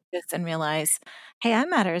 other focus, and realize, hey, I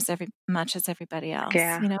matter as much as everybody else.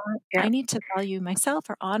 Yeah. I Yep. need to value myself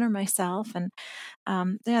or honor myself. And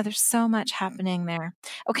yeah, there's so much happening there.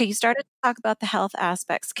 Okay, you started to talk about the health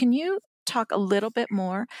aspects. Can you talk a little bit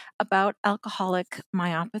more about alcoholic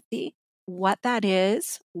myopathy, what that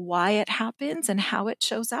is, why it happens, and how it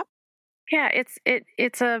shows up? Yeah.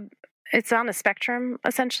 It's on a spectrum,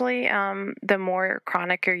 essentially. The more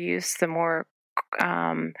chronic your use, the more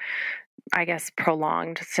I guess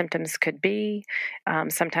prolonged symptoms could be.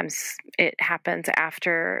 Sometimes it happens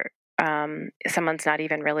after someone's not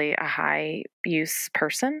even really a high use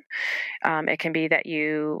person. It can be that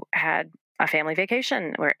you had a family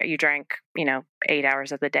vacation where you drank, 8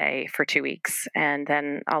 hours of the day for 2 weeks, and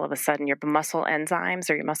then all of a sudden your muscle enzymes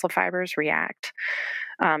or your muscle fibers react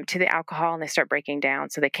to the alcohol, and they start breaking down,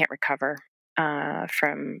 so they can't recover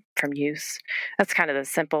from use. That's kind of the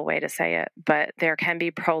simple way to say it, but there can be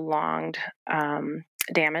prolonged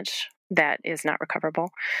damage that is not recoverable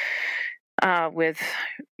with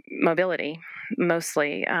mobility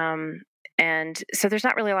mostly. And so there's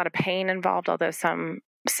not really a lot of pain involved, although some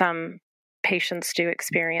patients do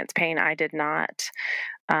experience pain. I did not.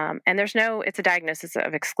 And it's a diagnosis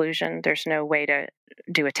of exclusion. There's no way to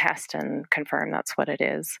do a test and confirm that's what it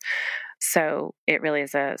is. So it really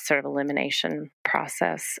is a sort of elimination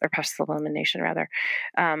process, or partial elimination rather.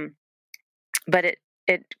 But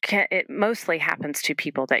it mostly happens to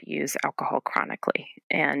people that use alcohol chronically,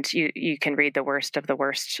 and you can read the worst of the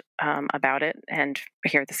worst about it and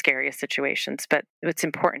hear the scariest situations. But what's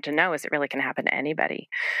important to know is it really can happen to anybody,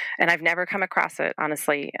 and I've never come across it,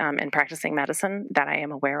 honestly, in practicing medicine that I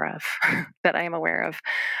am aware of. But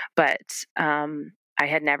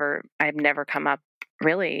I've never come up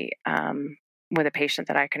really with a patient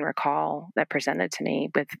that I can recall that presented to me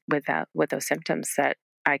with those symptoms that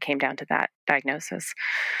I came down to that diagnosis.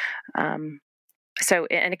 So,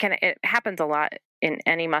 and it happens a lot in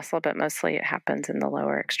any muscle, but mostly it happens in the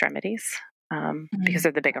lower extremities because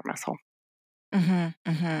they're the bigger muscle.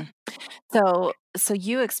 Mm-hmm, mm-hmm. So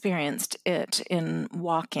you experienced it in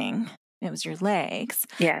walking. It was your legs,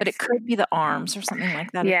 yes, but it could be the arms or something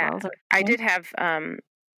like that. Yeah, as well. I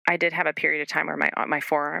did have a period of time where my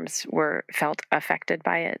forearms felt affected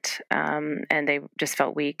by it, and they just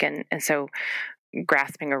felt weak, and so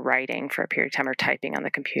grasping or writing for a period of time or typing on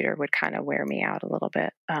the computer would kind of wear me out a little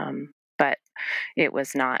bit. But that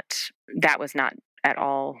was not at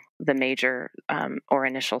all the major or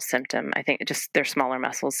initial symptom. I think they're smaller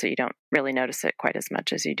muscles, so you don't really notice it quite as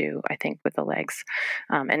much as you do, I think, with the legs.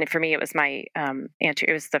 And for me, it was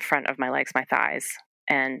it was the front of my legs, my thighs,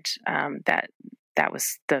 and that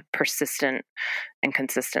was the persistent and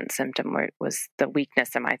consistent symptom, where it was the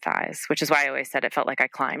weakness in my thighs, which is why I always said it felt like I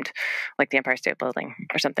climbed like the Empire State Building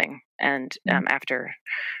or something. And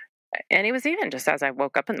and it was even just as I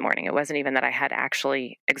woke up in the morning, it wasn't even that I had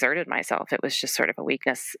actually exerted myself. It was just sort of a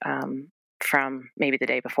weakness from maybe the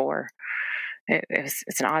day before.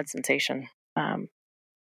 It's an odd sensation.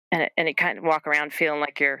 And it kind of walk around feeling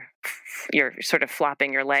like you're sort of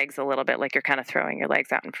flopping your legs a little bit, like you're kind of throwing your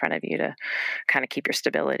legs out in front of you to kind of keep your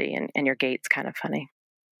stability, and your gait's kind of funny.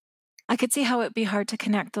 I could see how it'd be hard to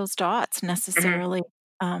connect those dots necessarily.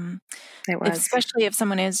 Mm-hmm. It was. Especially if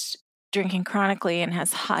someone is drinking chronically and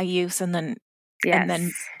has high use and then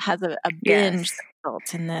has a binge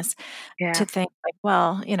result in this, to think like,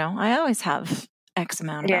 well, I always have X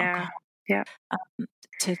amount of alcohol. Yeah.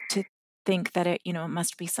 To think that it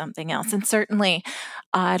must be something else. And certainly,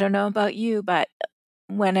 I don't know about you, but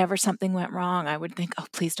whenever something went wrong, I would think, oh,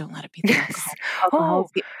 please don't let it be the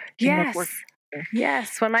alcohol.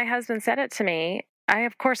 Yes. When my husband said it to me, I,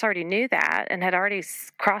 of course, already knew that and had already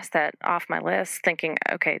crossed that off my list, thinking,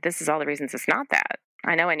 okay, this is all the reasons it's not that.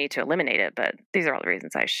 I know I need to eliminate it, but these are all the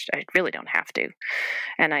reasons I really don't have to.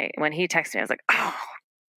 And when he texted me, I was like, oh,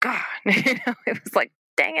 God. It was like,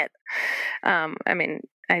 dang it. I mean,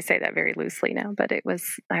 I say that very loosely now, but I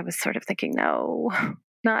was sort of thinking, no,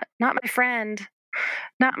 not my friend,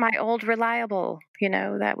 not my old reliable,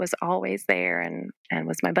 that was always there and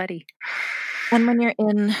was my buddy. And when you're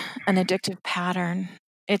in an addictive pattern,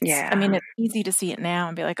 it's easy to see it now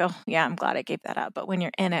and be like, oh yeah, I'm glad I gave that up. But when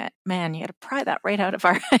you're in it, man, you got to pry that right out of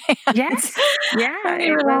our hands. Yes. Yeah.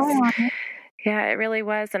 It really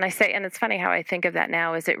was. And it's funny how I think of that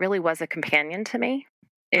now, is it really was a companion to me.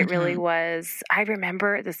 It really was. I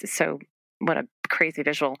remember, this is what a crazy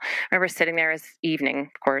visual. I remember sitting there as evening,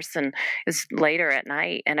 of course, and it was later at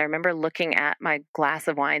night. And I remember looking at my glass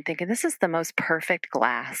of wine thinking, this is the most perfect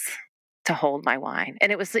glass to hold my wine. And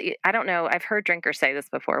it was, I don't know, I've heard drinkers say this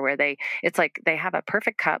before, where it's like they have a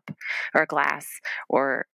perfect cup or a glass,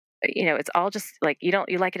 or it's all just like, you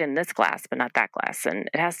like it in this glass, but not that glass. And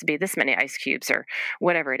it has to be this many ice cubes or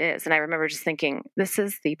whatever it is. And I remember just thinking, this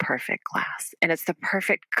is the perfect glass. And it's the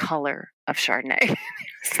perfect color of Chardonnay.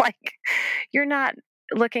 It's like, you're not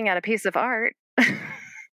looking at a piece of art.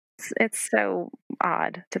 It's so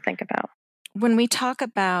odd to think about. When we talk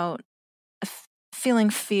about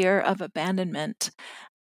feeling fear of abandonment,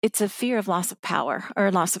 it's a fear of loss of power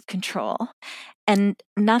or loss of control. And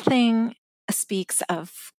nothing speaks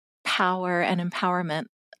of power and empowerment,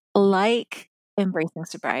 like embracing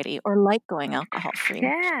sobriety or like going alcohol free.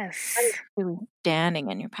 Yes. Really standing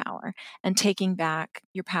in your power and taking back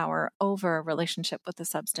your power over a relationship with the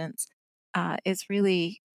substance is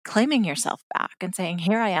really claiming yourself back and saying,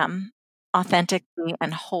 here I am, authentically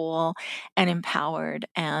and whole and empowered,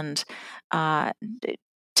 and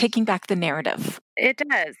taking back the narrative. It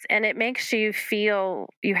does. And it makes you feel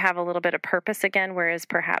you have a little bit of purpose again, whereas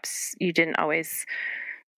perhaps you didn't always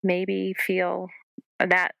maybe feel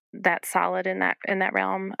that solid in that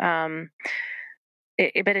realm. But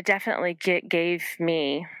it definitely gave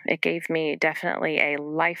me definitely a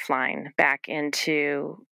lifeline back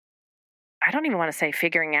into, I don't even want to say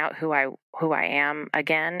figuring out who I am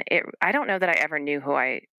again. I don't know that I ever knew who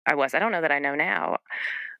I was. I don't know that I know now.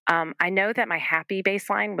 I know that my happy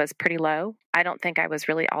baseline was pretty low. I don't think I was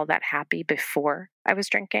really all that happy before I was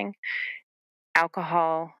drinking.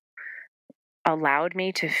 Alcohol allowed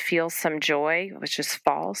me to feel some joy, which is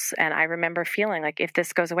false. And I remember feeling like, if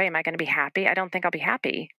this goes away, am I going to be happy? I don't think I'll be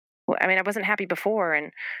happy. I mean, I wasn't happy before,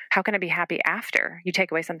 and how can I be happy after you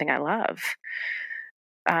take away something I love?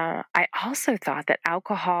 I also thought that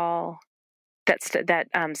alcohol,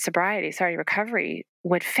 recovery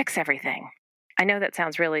would fix everything. I know that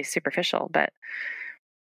sounds really superficial, but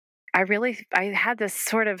I had this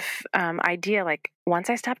sort of idea, like, once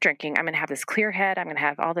I stop drinking, I'm going to have this clear head. I'm going to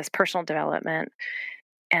have all this personal development,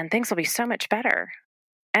 and things will be so much better.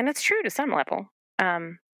 And it's true to some level, but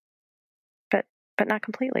not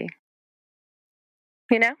completely.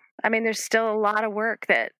 You know, I mean, there's still a lot of work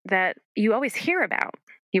that you always hear about.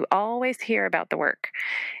 You always hear about the work,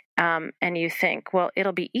 and you think, well,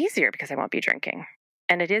 it'll be easier because I won't be drinking,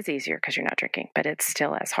 and it is easier because you're not drinking, but it's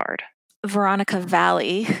still as hard. Veronica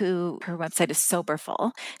Valley, who her website is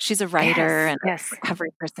Soberful. She's a writer and a Yes.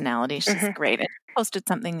 recovery personality. She's great. And she posted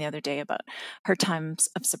something the other day about her times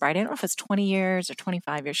of sobriety. I don't know if it's 20 years or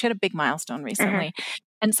 25 years. She had a big milestone recently.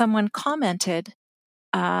 And someone commented,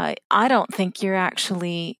 I don't think you're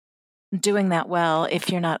actually doing that well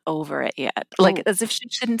if you're not over it yet. Like, as if she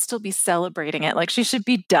shouldn't still be celebrating it. Like, she should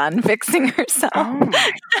be done fixing herself. Oh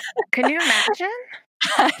my. Can you imagine?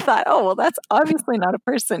 I thought, oh, well, that's obviously not a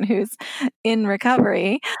person who's in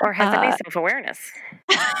recovery. Or has any self-awareness.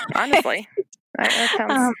 Honestly. That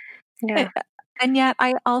sounds, yeah. And yet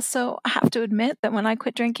I also have to admit that when I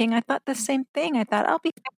quit drinking, I thought the same thing. I thought, I'll be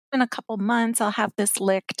fixed in a couple months. I'll have this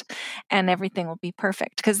licked and everything will be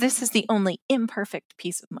perfect, because this is the only imperfect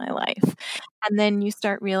piece of my life. And then you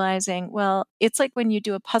start realizing, well, it's like when you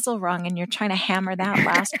do a puzzle wrong and you're trying to hammer that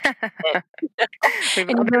last We've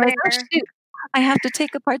and all you been realize, there. oh, shoot, I have to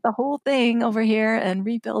take apart the whole thing over here and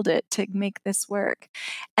rebuild it to make this work.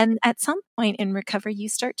 And at some point in recovery, you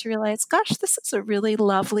start to realize, gosh, this is a really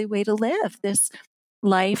lovely way to live, this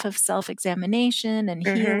life of self-examination and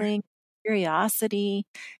healing, curiosity,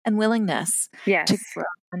 and willingness to grow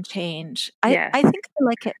and change. I think I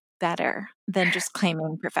like it better than just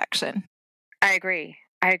claiming perfection. I agree.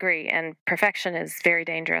 And perfection is very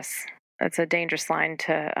dangerous. It's a dangerous line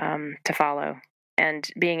to follow. And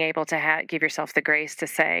being able to give yourself the grace to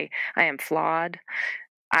say, I am flawed.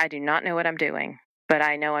 I do not know what I'm doing, but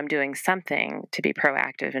I know I'm doing something to be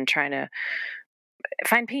proactive and trying to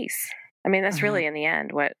find peace. I mean, that's really in the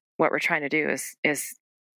end what we're trying to do is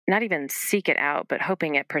not even seek it out, but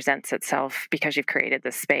hoping it presents itself because you've created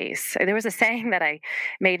this space. There was a saying that I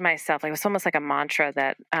made myself, like, it was almost like a mantra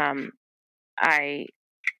that I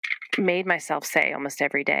made myself say almost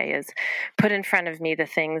every day, is put in front of me the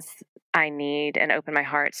things I need and open my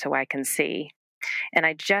heart so I can see. And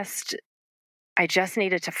I just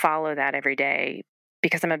needed to follow that every day,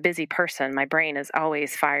 because I'm a busy person. My brain is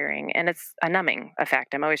always firing, and it's a numbing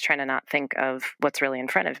effect. I'm always trying to not think of what's really in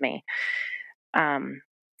front of me.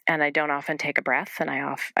 And I don't often take a breath, and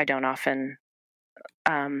I don't often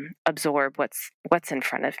absorb what's in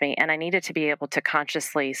front of me. And I needed to be able to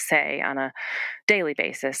consciously say on a daily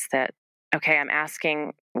basis that, okay, I'm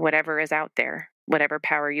asking whatever is out there, whatever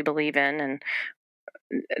power you believe in, and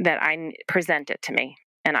that I present it to me,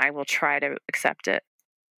 and I will try to accept it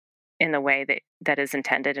in the way that is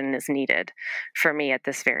intended and is needed for me at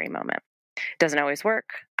this very moment. It doesn't always work.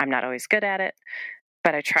 I'm not always good at it,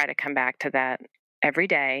 but I try to come back to that every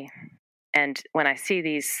day. And when I see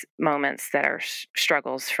these moments that are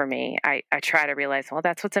struggles for me, I try to realize, well,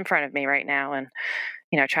 that's what's in front of me right now. And,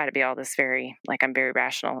 I try to be all this I'm very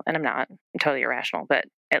rational, and I'm not. I'm totally irrational, but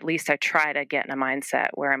at least I try to get in a mindset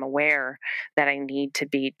where I'm aware that I need to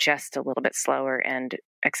be just a little bit slower and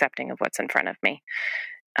accepting of what's in front of me.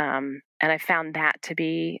 And I found that to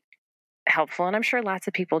be helpful. And I'm sure lots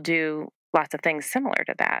of people do lots of things similar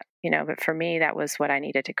to that, but for me, that was what I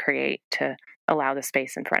needed to create to allow the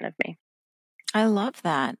space in front of me. I love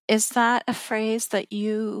that. Is that a phrase that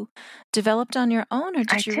you developed on your own, or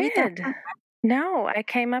did you read that? No, I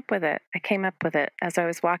came up with it. I came up with it as I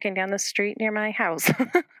was walking down the street near my house.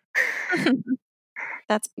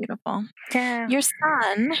 That's beautiful. Yeah. Your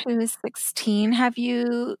son, who is 16, have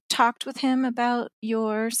you talked with him about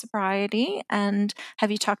your sobriety? And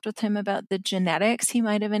have you talked with him about the genetics he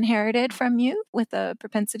might have inherited from you with a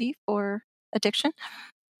propensity for addiction?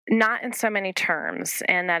 Not in so many terms.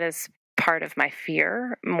 And that is part of my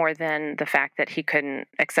fear more than the fact that he couldn't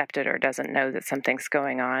accept it or doesn't know that something's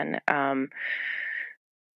going on.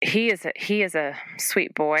 He is a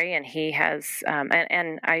sweet boy, and he has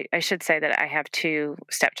and I should say that I have two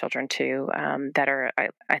stepchildren too, that are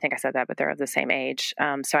I think I said that, but they're of the same age.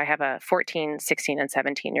 So I have a 14, 16, and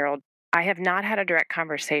 17-year-old. I have not had a direct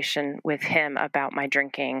conversation with him about my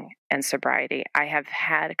drinking and sobriety. I have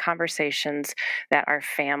had conversations that our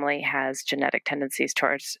family has genetic tendencies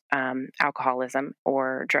towards alcoholism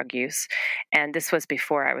or drug use. And this was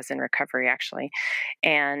before I was in recovery, actually.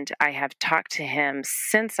 And I have talked to him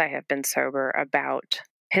since I have been sober about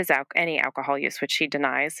his any alcohol use, which he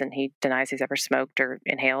denies, and he denies he's ever smoked or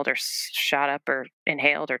inhaled or shot up or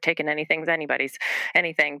inhaled or taken anything. But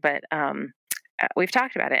we've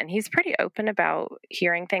talked about it, and he's pretty open about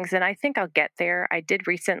hearing things, and I think I'll get there. I did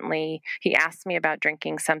recently, he asked me about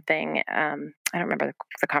drinking something. I don't remember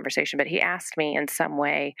the conversation, but he asked me in some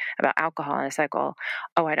way about alcohol, and I said, well,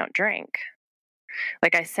 oh, I don't drink.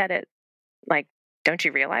 Like I said it, like, don't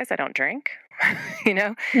you realize I don't drink?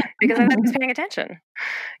 Because I was paying attention.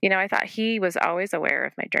 I thought he was always aware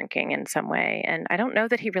of my drinking in some way, and I don't know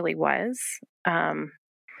that he really was.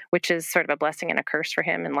 Which is sort of a blessing and a curse for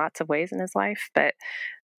him in lots of ways in his life. But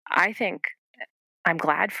I think I'm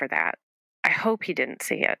glad for that. I hope he didn't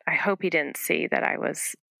see it. I hope he didn't see that I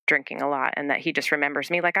was drinking a lot and that he just remembers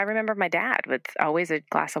me. Like I remember my dad with always a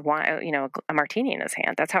glass of wine, a martini in his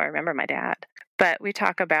hand. That's how I remember my dad. But we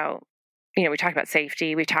talked about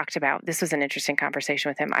safety. This was an interesting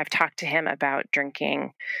conversation with him. I've talked to him about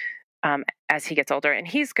drinking as he gets older, and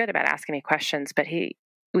he's good about asking me questions, but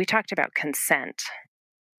we talked about consent.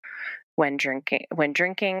 When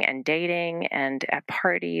drinking and dating and at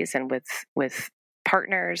parties and with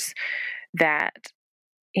partners, that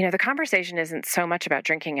the conversation isn't so much about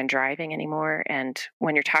drinking and driving anymore. And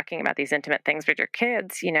when you're talking about these intimate things with your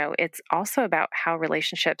kids, it's also about how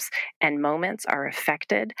relationships and moments are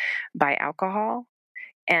affected by alcohol,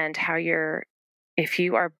 and how if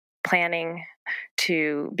you are planning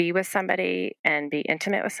to be with somebody and be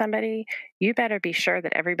intimate with somebody, you better be sure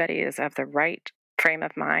that everybody is of the right frame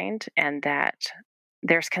of mind and that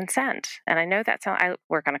there's consent. And I know I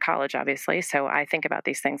work on a college, obviously, so I think about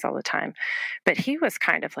these things all the time. But he was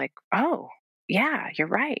kind of like, oh, yeah, you're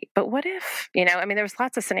right. But what if, there was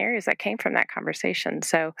lots of scenarios that came from that conversation.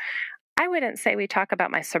 So I wouldn't say we talk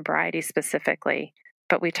about my sobriety specifically,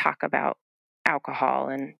 but we talk about alcohol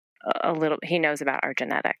and a little, he knows about our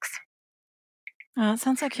genetics. Oh, it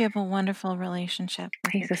sounds like you have a wonderful relationship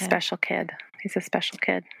with He's a special kid. He's a special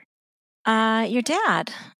kid. Your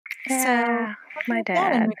dad. Yeah, so my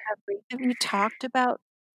dad. In recovery. Have you talked about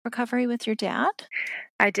recovery with your dad?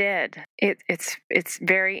 I did. It's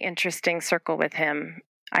very interesting circle with him.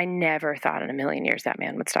 I never thought in a million years that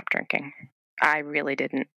man would stop drinking. I really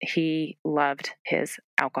didn't. He loved his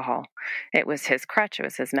alcohol. It was his crutch. It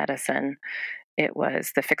was his medicine. It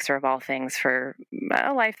was the fixer of all things for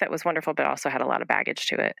a life that was wonderful, but also had a lot of baggage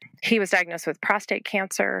to it. He was diagnosed with prostate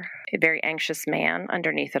cancer, a very anxious man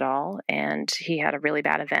underneath it all. And he had a really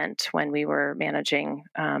bad event when we were managing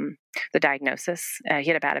the diagnosis. He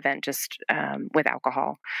had a bad event just with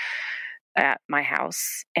alcohol at my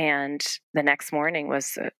house. And the next morning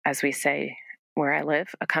was, as we say where I live,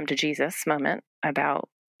 a come to Jesus moment about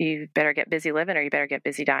you better get busy living or you better get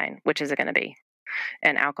busy dying. Which is it going to be?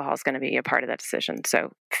 And alcohol is going to be a part of that decision.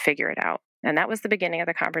 So figure it out. And that was the beginning of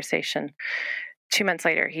the conversation. 2 months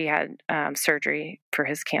later, he had surgery for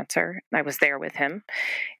his cancer. I was there with him.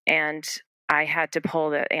 And I had to pull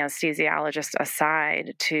the anesthesiologist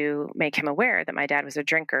aside to make him aware that my dad was a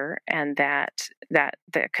drinker and that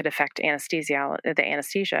could affect the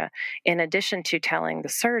anesthesia, in addition to telling the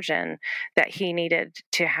surgeon that he needed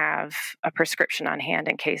to have a prescription on hand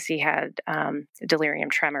in case he had delirium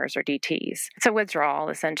tremors or DTs. It's a withdrawal,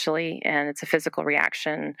 essentially, and it's a physical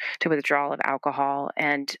reaction to withdrawal of alcohol.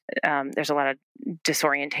 And there's a lot of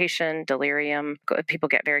disorientation, delirium. People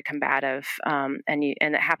get very combative, and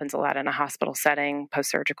it happens a lot in a hospital setting,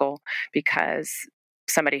 post-surgical, because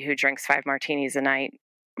somebody who drinks 5 martinis a night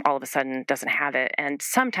all of a sudden doesn't have it. And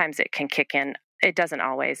sometimes it can kick in. It doesn't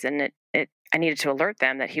always. And I needed to alert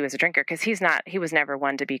them that he was a drinker, because he was never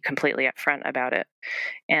one to be completely upfront about it.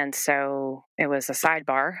 And so it was a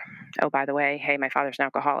sidebar. Oh, by the way, hey, my father's an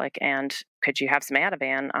alcoholic, and could you have some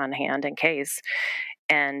Ativan on hand in case?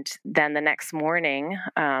 And then the next morning,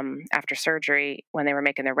 after surgery, when they were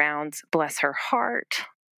making their rounds, bless her heart,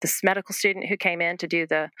 this medical student who came in to do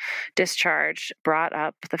the discharge brought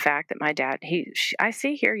up the fact that my dad, I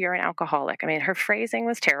see here you're an alcoholic. I mean, her phrasing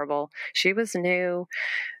was terrible. She was new.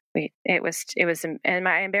 And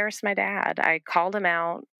I embarrassed my dad. I called him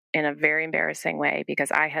out in a very embarrassing way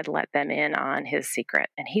because I had let them in on his secret,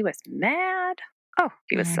 and he was mad. Oh,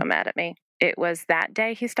 he was so mad at me. It was that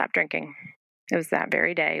day he stopped drinking. It was that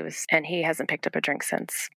very day. And he hasn't picked up a drink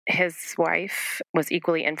since. His wife was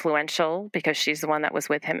equally influential because she's the one that was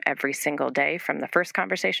with him every single day, from the first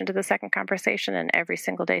conversation to the second conversation, and every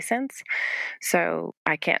single day since. So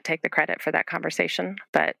I can't take the credit for that conversation,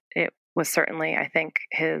 but it was certainly, I think,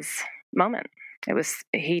 his moment.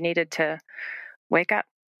 He needed to wake up,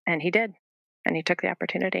 and he did, and he took the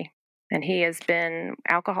opportunity. And he has been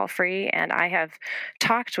alcohol free, and I have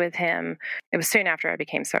talked with him. It was soon after I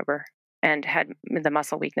became sober and had the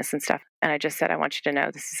muscle weakness and stuff. And I just said, I want you to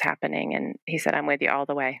know this is happening. And he said, I'm with you all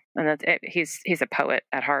the way. And that's it. He's a poet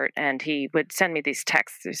at heart. And he would send me these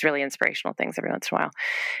texts, these really inspirational things every once in a while.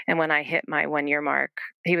 And when I hit my 1 year mark,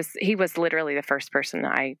 he was literally the first person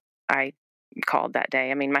I called that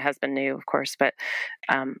day. I mean, my husband knew, of course, but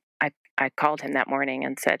I called him that morning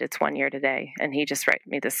and said, it's 1 year today. And he just wrote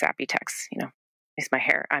me this sappy text,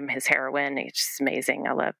 I'm his heroine. It's just amazing.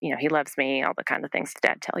 I love, he loves me, all the kind of things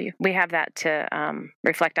Dad tell you. We have that to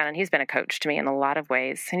reflect on. And he's been a coach to me in a lot of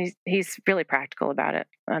ways. And he's really practical about it.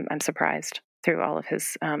 I'm surprised through all of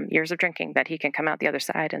his years of drinking that he can come out the other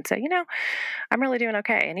side and say, I'm really doing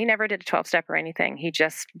okay. And he never did a 12-step or anything. He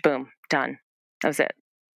just, boom, done. That was it.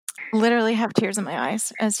 Literally have tears in my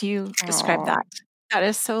eyes as you describe that. That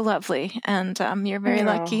is so lovely. And you're very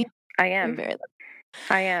lucky. I am. You're very lucky.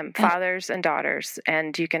 I am. Fathers and daughters.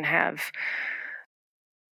 And you can have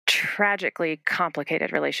tragically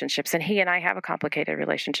complicated relationships. And he and I have a complicated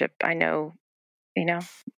relationship. I know,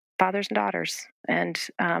 fathers and daughters. And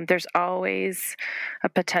there's always a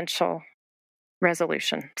potential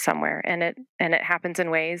resolution somewhere. And it happens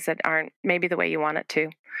in ways that aren't maybe the way you want it to.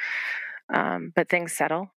 But things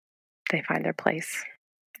settle. They find their place.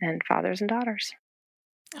 And fathers and daughters.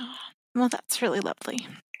 Oh, well, that's really lovely.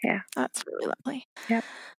 Yeah. That's really lovely. Yep.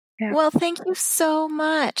 Yeah. Well, thank you so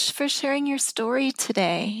much for sharing your story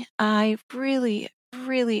today. I really,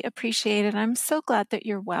 really appreciate it. I'm so glad that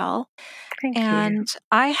you're well. Thank you. And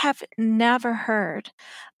I have never heard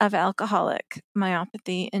of alcoholic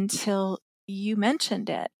myopathy until you mentioned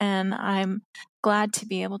it. And I'm glad to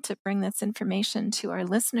be able to bring this information to our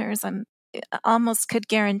listeners. I almost could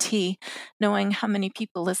guarantee, knowing how many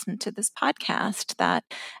people listen to this podcast, that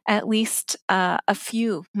at least a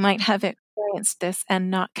few might have experienced this and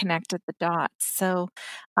not connected the dots. So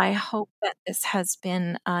I hope that this has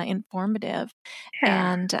been informative.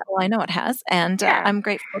 Yeah. And I know it has. And I'm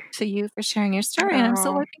grateful to you for sharing your story. And I'm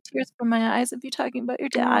still wiping tears from my eyes of you talking about your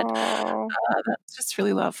dad. That's just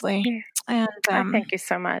really lovely. Yeah. And thank you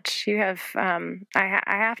so much. You have, I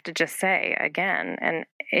have to just say again, and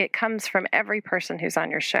it comes from every person who's on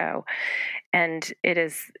your show, and it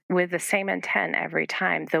is with the same intent every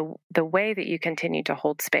time. The way that you continue to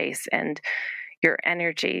hold space and your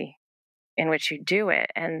energy in which you do it,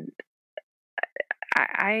 and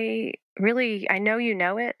I know you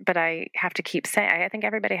know it, but I have to keep saying, I think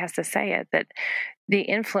everybody has to say it, that the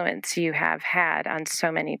influence you have had on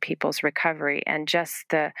so many people's recovery, and just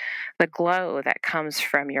the glow that comes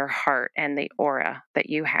from your heart and the aura that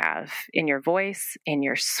you have in your voice, in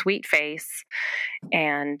your sweet face,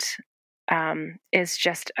 and is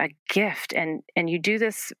just a gift. And you do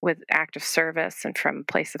this with active service and from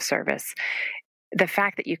a place of service. The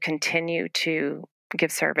fact that you continue to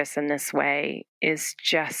give service in this way is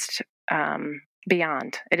just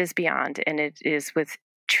beyond. It is beyond. And it is with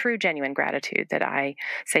true, genuine gratitude that I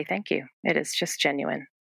say thank you. It is just genuine.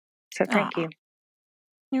 So thank you.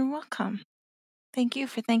 You're welcome. Thank you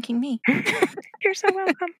for thanking me. You're so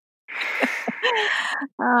welcome.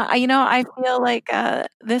 I feel like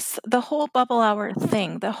the whole bubble hour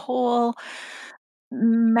thing, the whole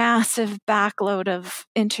massive backload of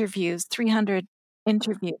interviews, 300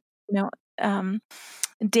 interviews,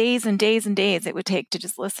 days and days and days it would take to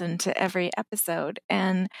just listen to every episode.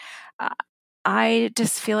 And I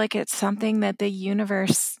just feel like it's something that the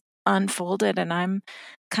universe unfolded, and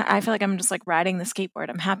I feel like I'm just like riding the skateboard.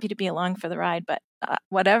 I'm happy to be along for the ride, but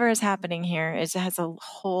whatever is happening here has a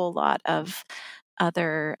whole lot of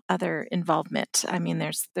other involvement. I mean,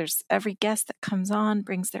 there's every guest that comes on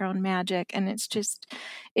brings their own magic, and it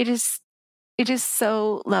is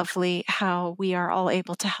so lovely how we are all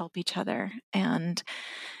able to help each other and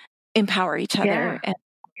empower each other and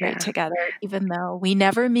operate together, even though we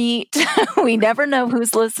never meet, we never know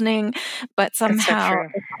who's listening, but somehow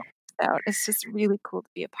it's just really cool to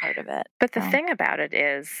be a part of it. But the thing about it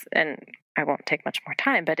is, and I won't take much more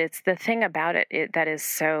time, but it's the thing about it that is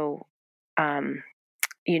so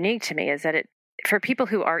unique to me is that for people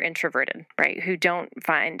who are introverted, right, who don't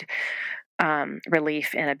find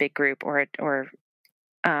relief in a big group or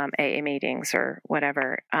AA meetings or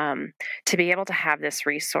whatever, to be able to have this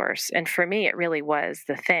resource. And for me, it really was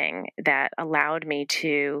the thing that allowed me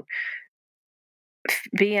to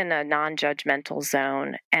be in a non-judgmental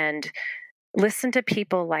zone and listen to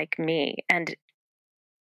people like me. And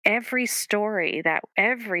every story,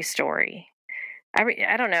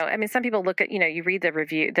 I don't know. I mean, some people look at, you read the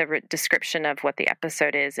review, the description of what the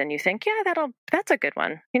episode is, and you think, yeah, that's a good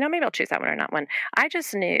one. Maybe I'll choose that one or not one. I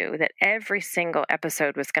just knew that every single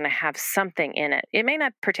episode was going to have something in it. It may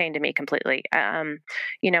not pertain to me completely.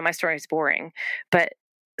 My story is boring, but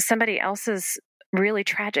somebody else's really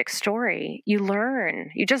tragic story, you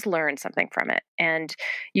just learn something from it, and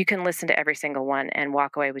you can listen to every single one and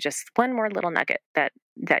walk away with just one more little nugget that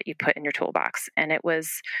you put in your toolbox. And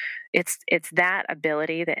it's that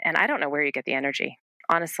ability and I don't know where you get the energy.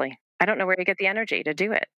 Honestly, I don't know where you get the energy to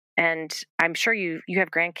do it. And I'm sure you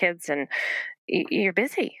have grandkids and you're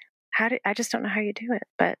busy. I just don't know how you do it,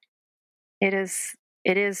 but it is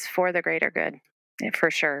for the greater good,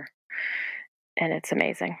 for sure. And it's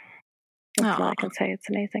amazing. That's all I can say. It's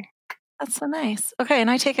amazing. That's so nice. Okay, and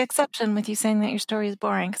I take exception with you saying that your story is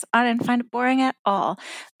boring, because I didn't find it boring at all.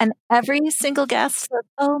 And every single guest said,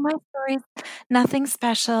 "Oh, my story's nothing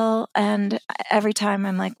special." And every time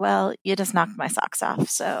I'm like, "Well, you just knocked my socks off."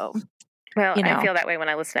 So, I feel that way when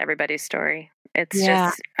I listen to everybody's story. It's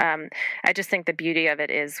just, I just think the beauty of it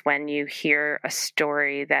is when you hear a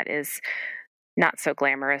story that is not so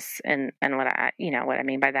glamorous, and what I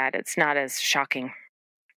mean by that, it's not as shocking.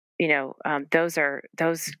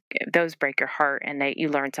 Those break your heart, and you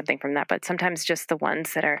learn something from that. But sometimes just the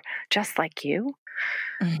ones that are just like you,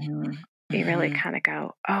 you really kind of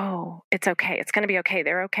go, "Oh, it's okay. It's going to be okay.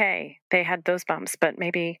 They're okay. They had those bumps, but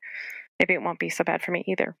maybe it won't be so bad for me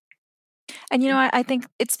either." And I think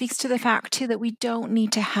it speaks to the fact too that we don't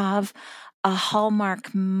need to have a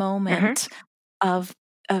hallmark moment of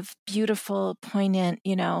beautiful, poignant.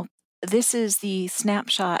 This is the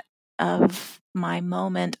snapshot of my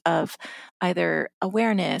moment of either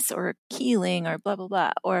awareness or healing or blah, blah,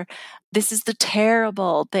 blah, or this is the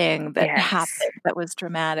terrible thing that happened that was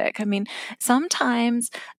dramatic. I mean, sometimes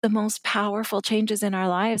the most powerful changes in our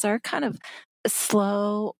lives are kind of a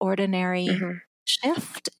slow, ordinary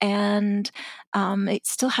shift, and it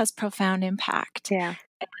still has profound impact. Yeah.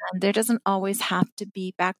 And there doesn't always have to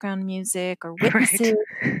be background music or witnesses.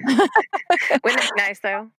 Right. Wouldn't it be nice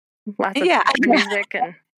though? Lots of music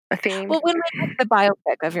and a theme. Well, when we make the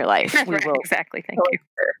biopic of your life, we will. Exactly. Thank you.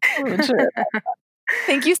 Sure.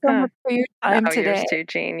 Thank you so much for your time today. Yours too,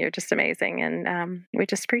 Jean. You're just amazing, and we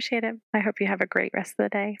just appreciate it. I hope you have a great rest of the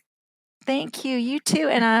day. Thank you. You too.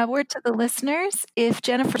 And a word to the listeners: if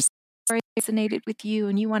Jennifer's story resonated with you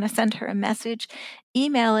and you want to send her a message,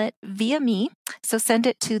 email it via me. So send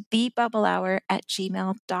it to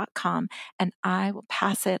thebubblehour@gmail.com, and I will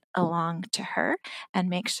pass it along to her and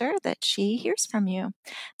make sure that she hears from you.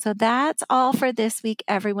 So that's all for this week,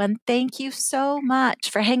 everyone. Thank you so much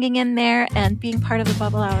for hanging in there and being part of the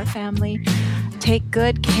Bubble Hour family. Take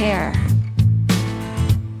good care.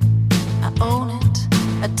 I own it.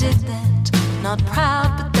 I did that. Not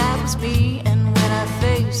proud, but that was me. And when I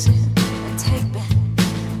face it, I take back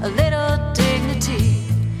a little dignity.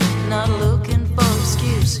 Not looking for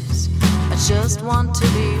excuses. I just want to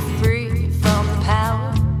be free from the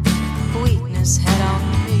power weakness had on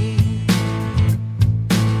me.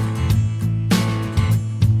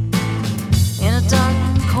 In a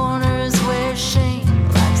dark corner is where shame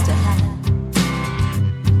likes to hide.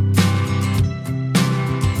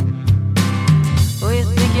 Oh, you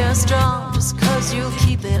think you're strong just 'cause you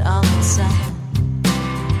keep it all inside.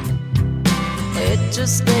 It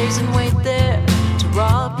just stays and wait there to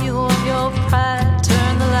rob you of your pride.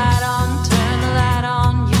 Turn the light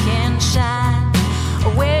on, you can shine.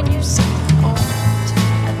 When you say I owned it,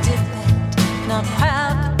 I did that. Not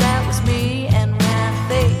proud, but that was me. And when I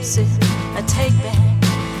face it, I take back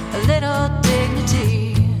a little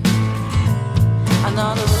dignity. I'm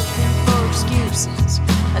not looking for excuses.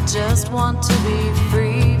 I just want to be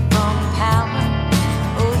free from power.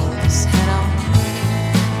 Oh, this head on me.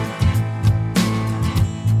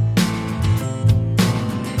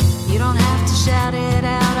 shout it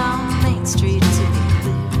out on Main Street to be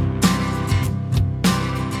clear.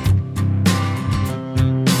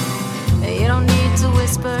 You don't need to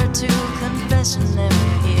whisper to confessionary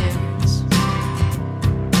ears.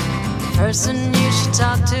 The person you should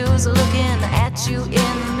talk to is looking at you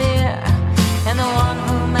in the mirror, and the one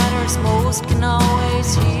who matters most can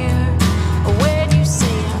always hear when you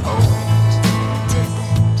say, oh, I did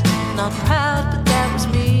that. Not proud, but that was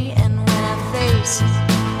me. And when I face it,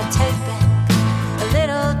 I take back a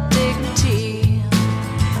little dignity.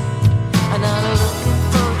 I'm not looking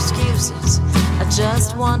for excuses, I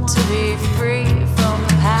just want to be free from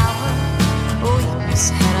the power you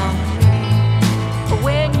just had on me. But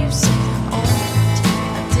when you say, oh,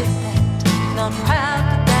 I did that. Not proud,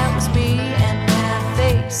 but that was me. And when I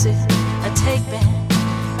face it, I take back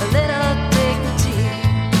a little dignity.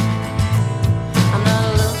 I'm not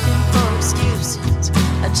looking for excuses,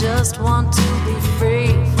 I just want to be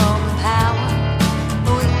free